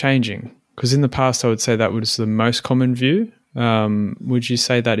changing? Because in the past, I would say that was the most common view. Would you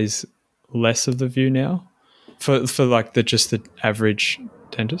say that is less of the view now for like just the average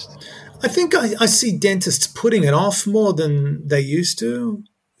dentist? I think I see dentists putting it off more than they used to.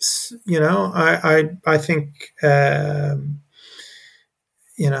 I think, I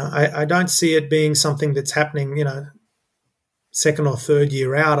don't see it being something that's happening, second or third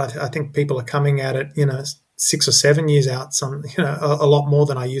year out. I think people are coming at it, 6 or 7 years out, a lot more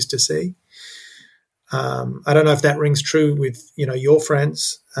than I used to see. I don't know if that rings true with, your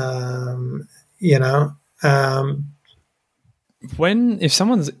friends, if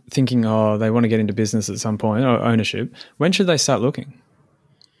someone's thinking, they want to get into business at some point or ownership, when should they start looking?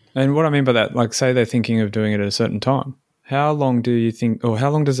 And what I mean by that, like say they're thinking of doing it at a certain time, how long do you think, or how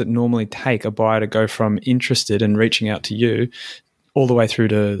long does it normally take a buyer to go from interested and reaching out to you all the way through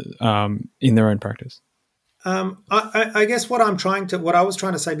to in their own practice? I guess what I was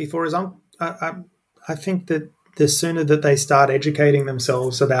trying to say before is I think that the sooner that they start educating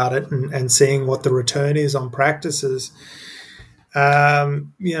themselves about it and seeing what the return is on practices,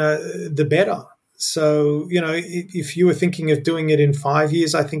 the better. So, if you were thinking of doing it in 5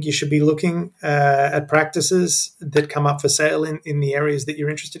 years, I think you should be looking at practices that come up for sale in the areas that you're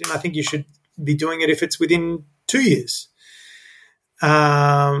interested in. I think you should be doing it if it's within 2 years.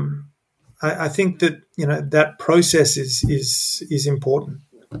 I think that, that process is important.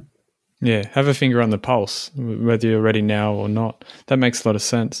 Yeah, have a finger on the pulse, whether you're ready now or not. That makes a lot of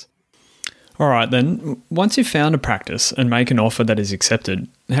sense. All right, then, once you've found a practice and make an offer that is accepted,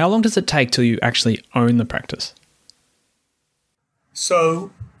 how long does it take till you actually own the practice?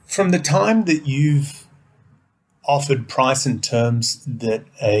 So from the time that you've offered price and terms that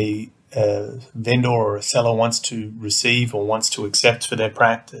a vendor or a seller wants to receive or wants to accept for their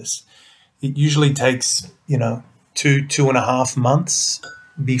practice, it usually takes, 2.5 months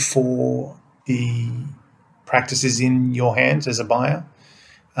before the practice is in your hands as a buyer.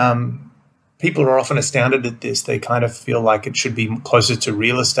 People are often astounded at this. They kind of feel like it should be closer to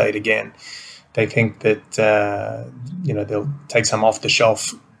real estate again. They think that, they'll take some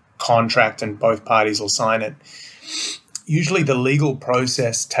off-the-shelf contract and both parties will sign it. Usually the legal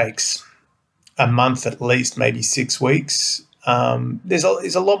process takes a month at least, maybe 6 weeks. There's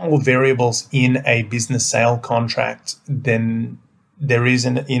a lot more variables in a business sale contract than there is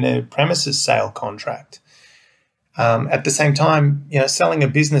in a premises sale contract. At the same time, selling a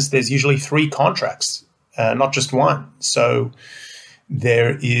business, there's usually 3 contracts, not just one. So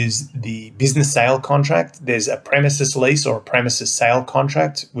there is the business sale contract. There's a premises lease or a premises sale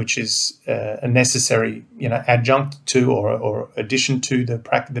contract, which is a necessary, adjunct to or addition to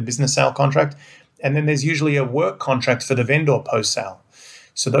the business sale contract. And then there's usually a work contract for the vendor post-sale.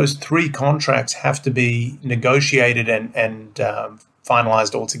 So those 3 contracts have to be negotiated and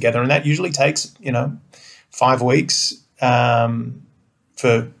finalized all together. And that usually takes, 5 weeks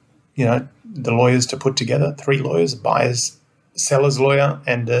for, the lawyers to put together, 3 lawyers, buyer's, seller's lawyer,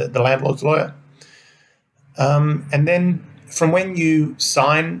 and the landlord's lawyer. And then from when you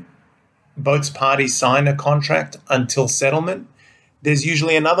both parties sign a contract until settlement, there's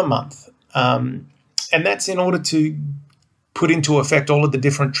usually another month. And that's in order to put into effect all of the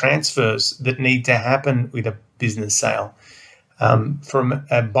different transfers that need to happen with a business sale. From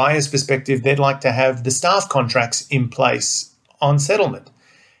a buyer's perspective, they'd like to have the staff contracts in place on settlement.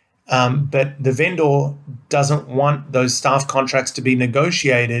 But the vendor doesn't want those staff contracts to be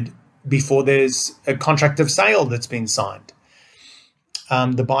negotiated before there's a contract of sale that's been signed.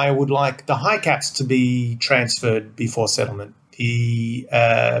 The buyer would like the high caps to be transferred before settlement, the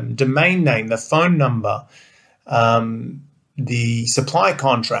domain name, the phone number, the supply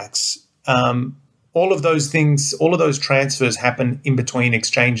contracts, all of those things, all of those transfers happen in between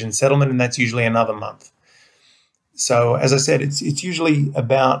exchange and settlement, and that's usually another month. So as I said, it's usually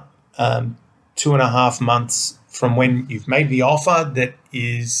about 2.5 months from when you've made the offer that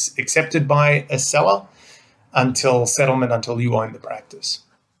is accepted by a seller until settlement, until you own the practice.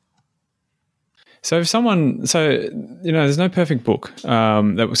 So if there's no perfect book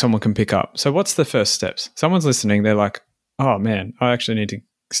that someone can pick up. So what's the first steps? Someone's listening, they're like, oh man, I actually need to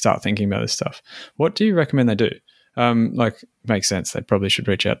start thinking about this stuff. What do you recommend they do? Makes sense. They probably should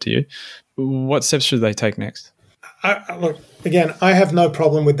reach out to you. What steps should they take next? Look, again, I have no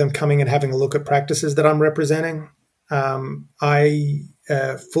problem with them coming and having a look at practices that I'm representing. I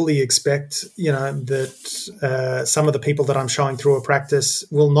fully expect, that some of the people that I'm showing through a practice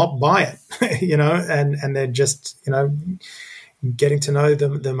will not buy it, and they're just, getting to know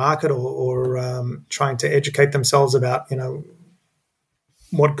the market or trying to educate themselves about, how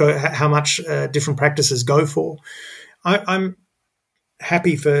much different practices go for. I'm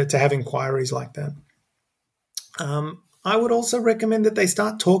happy to have inquiries like that. I would also recommend that they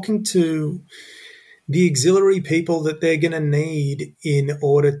start talking to the auxiliary people that they're going to need in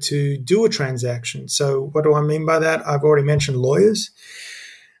order to do a transaction. So what do I mean by that? I've already mentioned lawyers.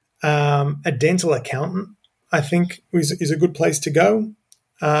 A dental accountant, I think, is a good place to go,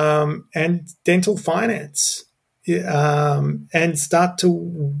 and dental finance, and start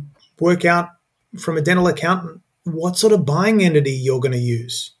to work out from a dental accountant what sort of buying entity you're going to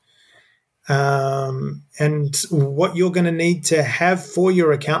use, and what you're going to need to have for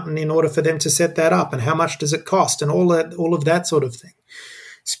your accountant in order for them to set that up, and how much does it cost, and all of that sort of thing.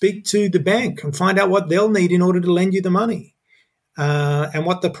 Speak to the bank and find out what they'll need in order to lend you the money, and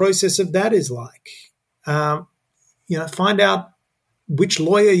what the process of that is like. Find out which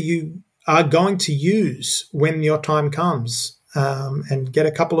lawyer you are going to use when your time comes, and get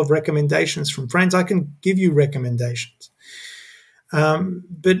a couple of recommendations from friends. I can give you recommendations.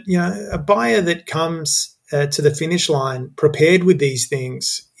 But a buyer that comes to the finish line prepared with these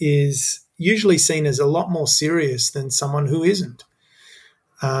things is usually seen as a lot more serious than someone who isn't.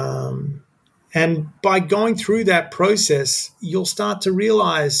 And by going through that process, you'll start to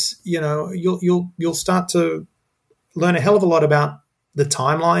realize, you'll start to learn a hell of a lot about the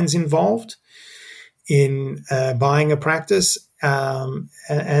timelines involved in buying a practice,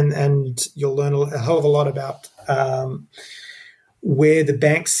 and you'll learn a hell of a lot about where the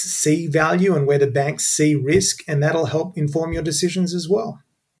banks see value and where the banks see risk, and that'll help inform your decisions as well.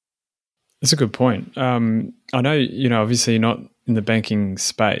 That's a good point. I know, obviously you're not in the banking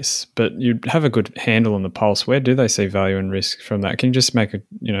space, but you have a good handle on the pulse. Where do they see value and risk from that? Can you just make a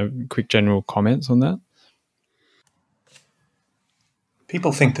quick general comments on that?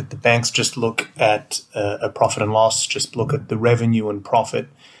 People think that the banks just look at a profit and loss, just look at the revenue and profit.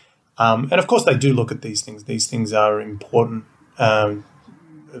 And of course they do look at these things. These things are important, of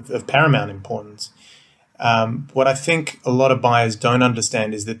paramount importance. What I think a lot of buyers don't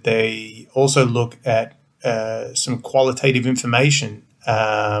understand is that they also look at some qualitative information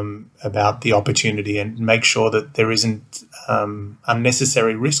about the opportunity and make sure that there isn't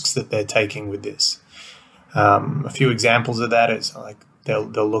unnecessary risks that they're taking with this. A few examples of that is like they'll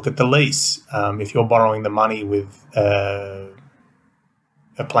look at the lease. If you're borrowing the money with a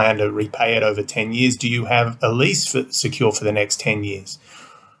plan to repay it over 10 years, do you have a lease secure for the next 10 years?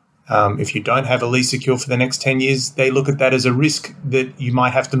 If you don't have a lease secure for the next 10 years, they look at that as a risk that you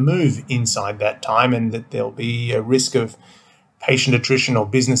might have to move inside that time, and that there'll be a risk of patient attrition or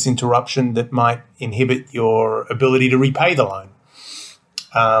business interruption that might inhibit your ability to repay the loan.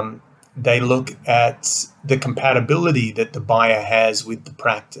 They look at the compatibility that the buyer has with the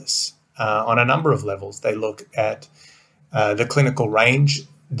practice on a number of levels. They look at the clinical range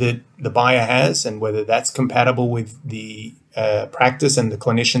that the buyer has and whether that's compatible with the practice and the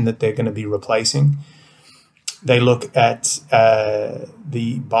clinician that they're going to be replacing. They look at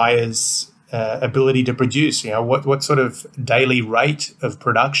the buyer's ability to produce. What sort of daily rate of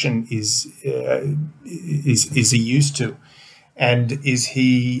production is he used to, and is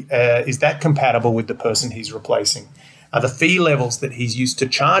that compatible with the person he's replacing? Are the fee levels that he's used to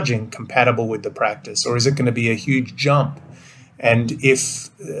charging compatible with the practice, or is it going to be a huge jump? And if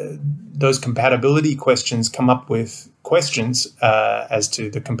those compatibility questions come up with questions as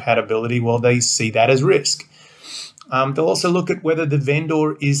to the compatibility, well, they see that as risk. They'll also look at whether the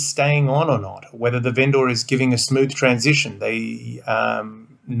vendor is staying on or not, whether the vendor is giving a smooth transition. They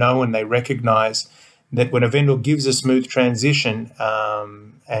know and they recognize that when a vendor gives a smooth transition,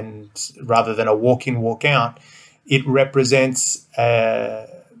 and rather than a walk-in, walk-out, it represents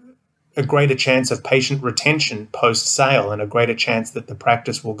a greater chance of patient retention post-sale and a greater chance that the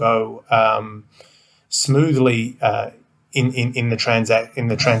practice will go smoothly in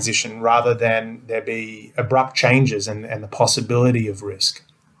the transition, rather than there be abrupt changes and the possibility of risk.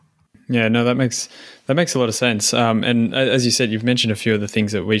 Yeah, no, that makes a lot of sense. And as you said, you've mentioned a few of the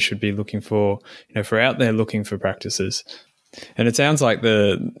things that we should be looking for, if we're out there looking for practices. And it sounds like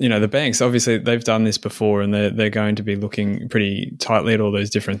the banks, obviously they've done this before, and they're going to be looking pretty tightly at all those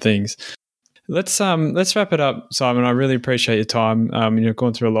different things. Let's wrap it up, Simon. I really appreciate your time. You've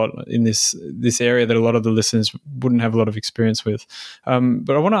gone through a lot in this area that a lot of the listeners wouldn't have a lot of experience with.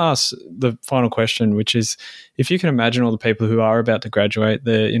 But I want to ask the final question, which is, if you can imagine all the people who are about to graduate,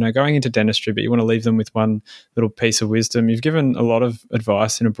 they're going into dentistry, but you want to leave them with one little piece of wisdom. You've given a lot of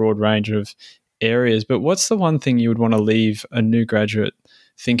advice in a broad range of areas, but what's the one thing you would want to leave a new graduate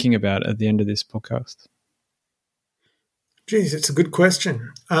thinking about at the end of this podcast? Geez, it's a good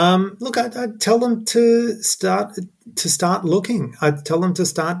question. Look, I'd tell them to start looking. I'd tell them to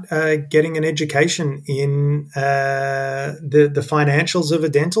start getting an education in the financials of a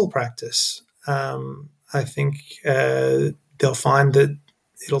dental practice. I think they'll find that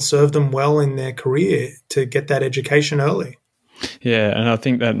it'll serve them well in their career to get that education early. Yeah, and I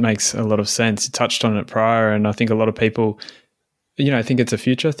think that makes a lot of sense. You touched on it prior, and I think a lot of people, think it's a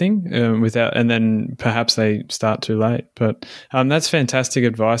future thing and then perhaps they start too late. But that's fantastic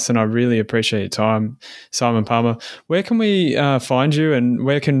advice, and I really appreciate your time, Simon Palmer. Where can we find you, and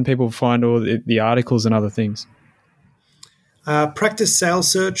where can people find all the articles and other things?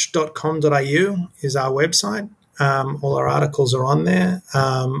 practicesalessearch.com.au is our website. All our articles are on there.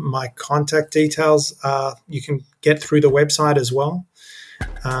 My contact details you can get through the website as well.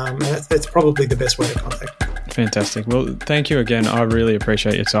 That's probably the best way to contact me. Fantastic. Well, thank you again. I really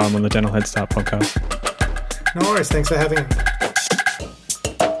appreciate your time on the Dental Head Start podcast. No worries. Thanks for having me.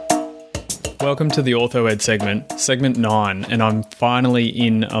 Welcome to the OrthoEd segment 9, and I'm finally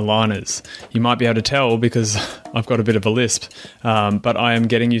in aligners. You might be able to tell because I've got a bit of a lisp, but I am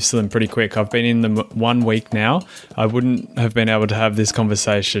getting used to them pretty quick. I've been in them 1 week now. I wouldn't have been able to have this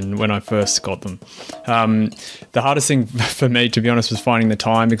conversation when I first got them. The hardest thing for me, to be honest, was finding the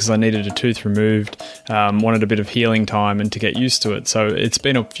time because I needed a tooth removed, wanted a bit of healing time and to get used to it. So it's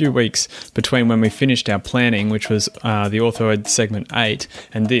been a few weeks between when we finished our planning, which was the OrthoEd segment 8,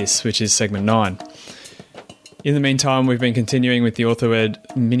 and this, which is segment 9. In the meantime, we've been continuing with the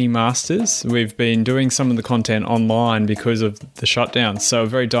OrthoEd mini masters. We've been doing some of the content online because of the shutdown. So a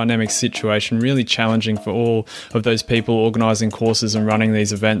very dynamic situation, really challenging for all of those people organising courses and running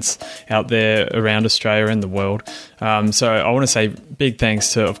these events out there around Australia and the world. So I want to say big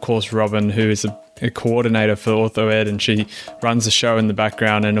thanks to, of course, Robin, who is a coordinator for OrthoEd, and she runs the show in the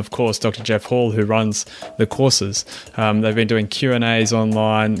background, and of course Dr. Jeff Hall, who runs the courses. They've been doing Q&As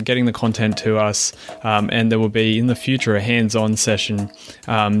online, getting the content to us, and there will be in the future a hands-on session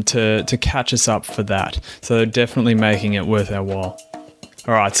to catch us up for that. So they're definitely making it worth our while.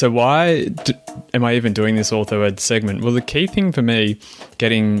 All right, so why am I even doing this OrthoEd segment? Well, the key thing for me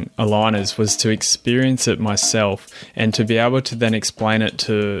getting aligners was to experience it myself and to be able to then explain it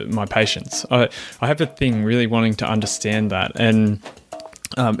to my patients. I have a thing really wanting to understand that, and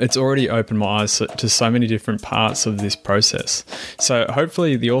it's already opened my eyes to so many different parts of this process. So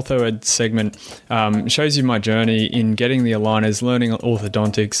hopefully the OrthoEd segment shows you my journey in getting the aligners, learning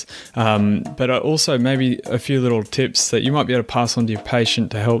orthodontics, but also maybe a few little tips that you might be able to pass on to your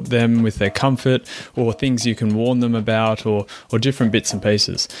patient to help them with their comfort, or things you can warn them about, or different bits and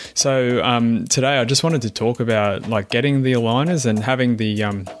pieces. So today I just wanted to talk about like getting the aligners and having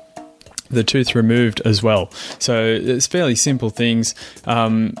the tooth removed as well. So it's fairly simple things.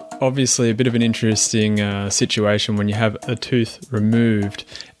 Obviously a bit of an interesting situation when you have a tooth removed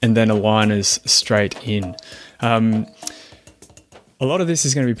and then aligners straight in. A lot of this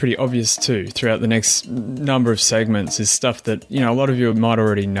is going to be pretty obvious too throughout the next number of segments, is stuff that, a lot of you might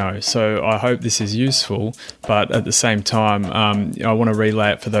already know. So I hope this is useful, but at the same time, I want to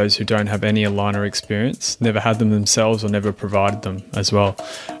relay it for those who don't have any aligner experience, never had them themselves or never provided them as well.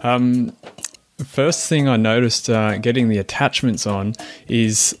 First thing I noticed getting the attachments on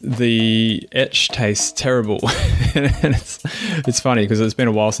is the etch tastes terrible. And it's funny because it's been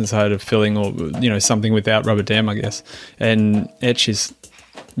a while since I had a filling or something without rubber dam, I guess. And etch is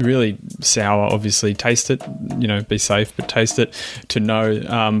really sour, obviously. Taste it, be safe, but taste it to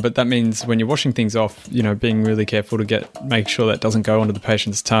know. But that means when you're washing things off, being really careful to make sure that doesn't go onto the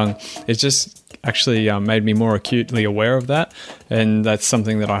patient's tongue. It's just actually made me more acutely aware of that, and that's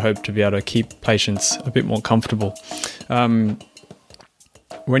something that I hope to be able to keep patients a bit more comfortable.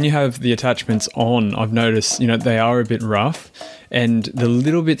 When you have the attachments on, I've noticed they are a bit rough, and the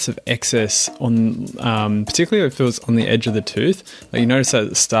little bits of excess on, particularly if it was on the edge of the tooth, like you notice that at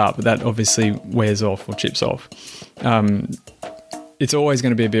the start, but that obviously wears off or chips off. It's always going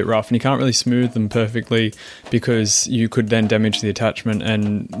to be a bit rough, and you can't really smooth them perfectly because you could then damage the attachment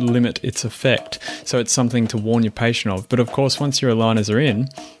and limit its effect. So it's something to warn your patient of. But of course, once your aligners are in,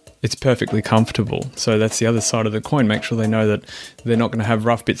 it's perfectly comfortable. So that's the other side of the coin. Make sure they know that they're not going to have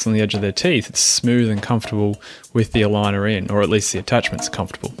rough bits on the edge of their teeth. It's smooth and comfortable with the aligner in, or at least the attachment's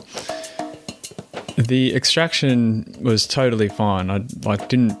comfortable. The extraction was totally fine. I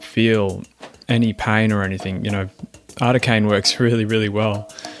didn't feel any pain or anything. Articaine works really, really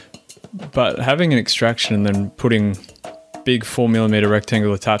well. But having an extraction and then putting big 4mm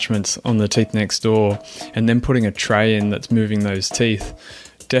rectangle attachments on the teeth next door, and then putting a tray in that's moving those teeth,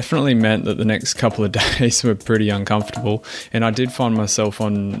 definitely meant that the next couple of days were pretty uncomfortable. And I did find myself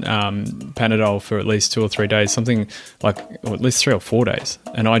on Panadol for at least 2 or 3 days, something like, or at least 3 or 4 days.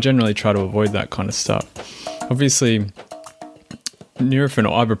 And I generally try to avoid that kind of stuff. Obviously, Nurofen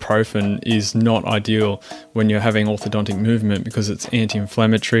or ibuprofen is not ideal when you're having orthodontic movement because it's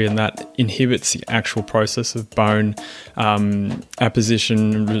anti-inflammatory, and that inhibits the actual process of bone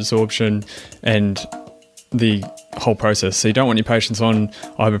apposition and resorption and the whole process. So you don't want your patients on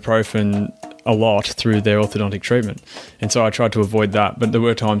ibuprofen a lot through their orthodontic treatment. And so I tried to avoid that, but there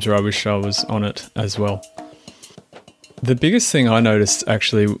were times where I wish I was on it as well. The biggest thing I noticed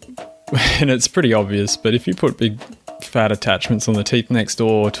actually, and it's pretty obvious, but if you put big fat attachments on the teeth next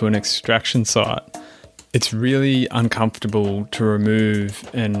door to an extraction site, it's really uncomfortable to remove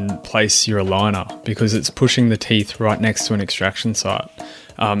and place your aligner because it's pushing the teeth right next to an extraction site.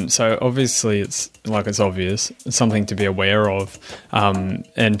 So obviously it's obvious. It's something to be aware of,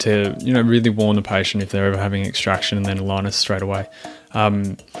 and to really warn the patient if they're ever having extraction and then aligners straight away.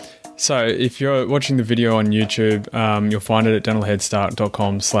 So if you're watching the video on YouTube, you'll find it at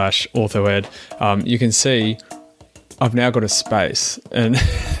dentalheadstart.com/orthoed. You can see I've now got a space, and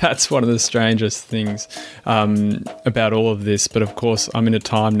that's one of the strangest things about all of this. But of course, I'm in a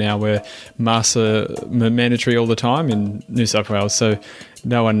time now where masks are mandatory all the time in New South Wales, so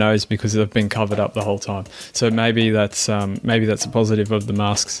no one knows because they've been covered up the whole time. So maybe that's a positive of the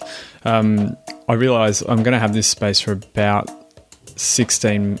masks. I realise I'm going to have this space for about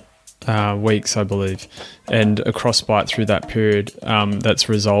 16 weeks, I believe, and a crossbite through that period that's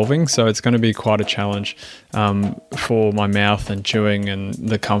resolving. So it's going to be quite a challenge for my mouth and chewing and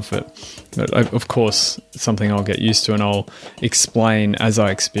the comfort. But of course, something I'll get used to and I'll explain as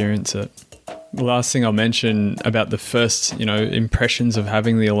I experience it. The last thing I'll mention about the first, impressions of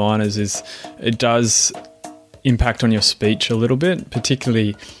having the aligners is it does impact on your speech a little bit,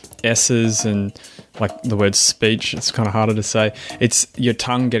 particularly S's and like the word speech. It's kind of harder to say. It's your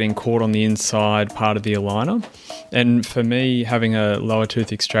tongue getting caught on the inside part of the aligner. And for me, having a lower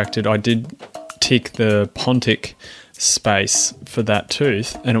tooth extracted, I did tick the Pontic space for that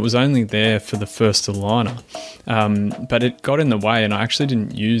tooth, and it was only there for the first aligner. But it got in the way, and I actually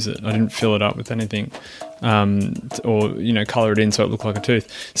didn't use it. I didn't fill it up with anything, or color it in so it looked like a tooth.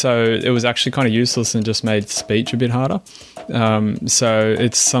 So it was actually kind of useless and just made speech a bit harder. So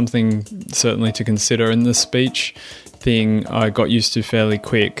it's something certainly to consider. And the speech thing I got used to fairly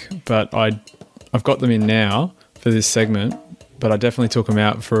quick, but I've got them in now for this segment. But I definitely took them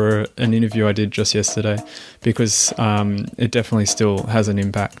out for an interview I did just yesterday because it definitely still has an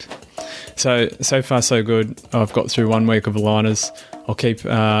impact. So far so good. I've got through 1 week of aligners. I'll keep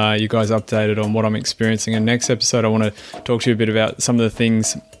you guys updated on what I'm experiencing. In the next episode, I want to talk to you a bit about some of the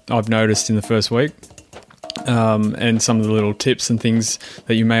things I've noticed in the first week, and some of the little tips and things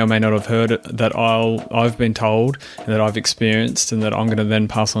that you may or may not have heard that I've been told and that I've experienced and that I'm going to then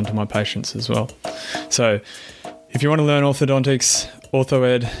pass on to my patients as well. So if you want to learn orthodontics,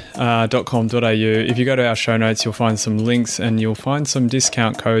 orthoed.com.au. If you go to our show notes, you'll find some links and you'll find some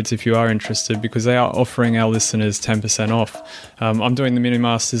discount codes if you are interested, because they are offering our listeners 10% off. I'm doing the mini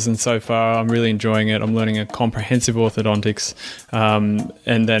masters, and so far I'm really enjoying it. I'm learning a comprehensive orthodontics,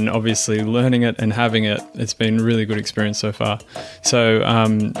 and then obviously learning it and having it. It's been a really good experience so far. So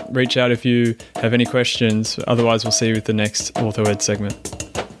reach out if you have any questions. Otherwise, we'll see you with the next OrthoEd segment.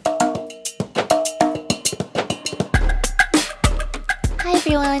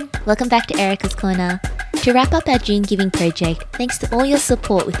 Everyone, welcome back to Erica's Corner. To wrap up our June Giving project, thanks to all your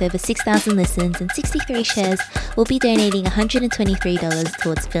support with over 6,000 listens and 63 shares, we'll be donating $123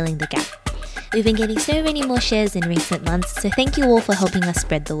 towards filling the gap. We've been getting so many more shares in recent months, so thank you all for helping us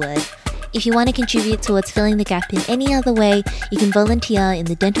spread the word. If you want to contribute towards filling the gap in any other way, you can volunteer in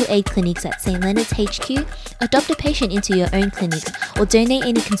the dental aid clinics at St. Leonard's HQ, adopt a patient into your own clinic, or donate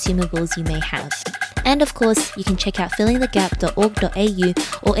any consumables you may have. And of course, you can check out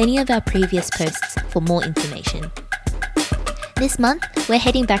fillingthegap.org.au or any of our previous posts for more information. This month, we're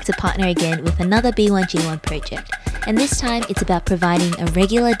heading back to partner again with another B1G1 project, and this time it's about providing a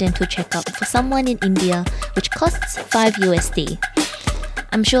regular dental checkup for someone in India, which costs $5 USD.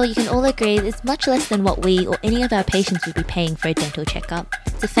 I'm sure you can all agree it's much less than what we or any of our patients would be paying for a dental checkup.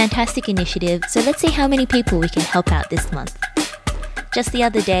 It's a fantastic initiative, so let's see how many people we can help out this month. Just the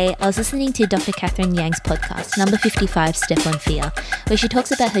other day, I was listening to Dr. Catherine Yang's podcast, number 55, Step on Fear, where she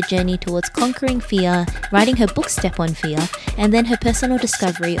talks about her journey towards conquering fear, writing her book Step on Fear, and then her personal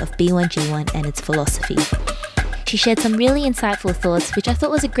discovery of B1G1 and its philosophy. She shared some really insightful thoughts, which I thought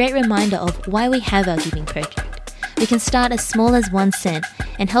was a great reminder of why we have our giving project. We can start as small as 1 cent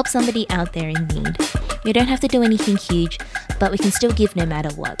and help somebody out there in need. We don't have to do anything huge, but we can still give no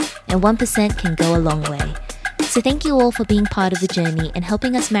matter what, and 1% can go a long way. So thank you all for being part of the journey and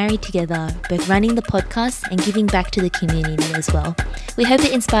helping us marry together, both running the podcast and giving back to the community as well. We hope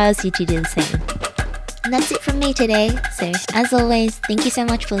it inspires you to do the same. And that's it from me today. So as always, thank you so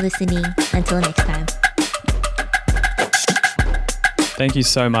much for listening. Until next time. Thank you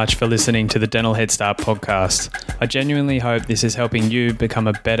so much for listening to the Dental Head Start podcast. I genuinely hope this is helping you become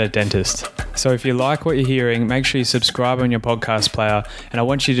a better dentist. So if you like what you're hearing, make sure you subscribe on your podcast player, and I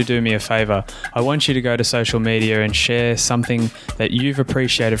want you to do me a favor. I want you to go to social media and share something that you've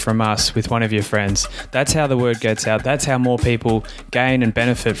appreciated from us with one of your friends. That's how the word gets out. That's how more people gain and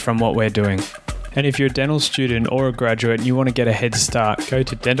benefit from what we're doing. And if you're a dental student or a graduate and you want to get a head start, go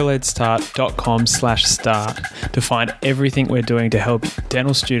to dentalheadstart.com/start to find everything we're doing to help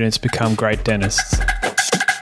dental students become great dentists.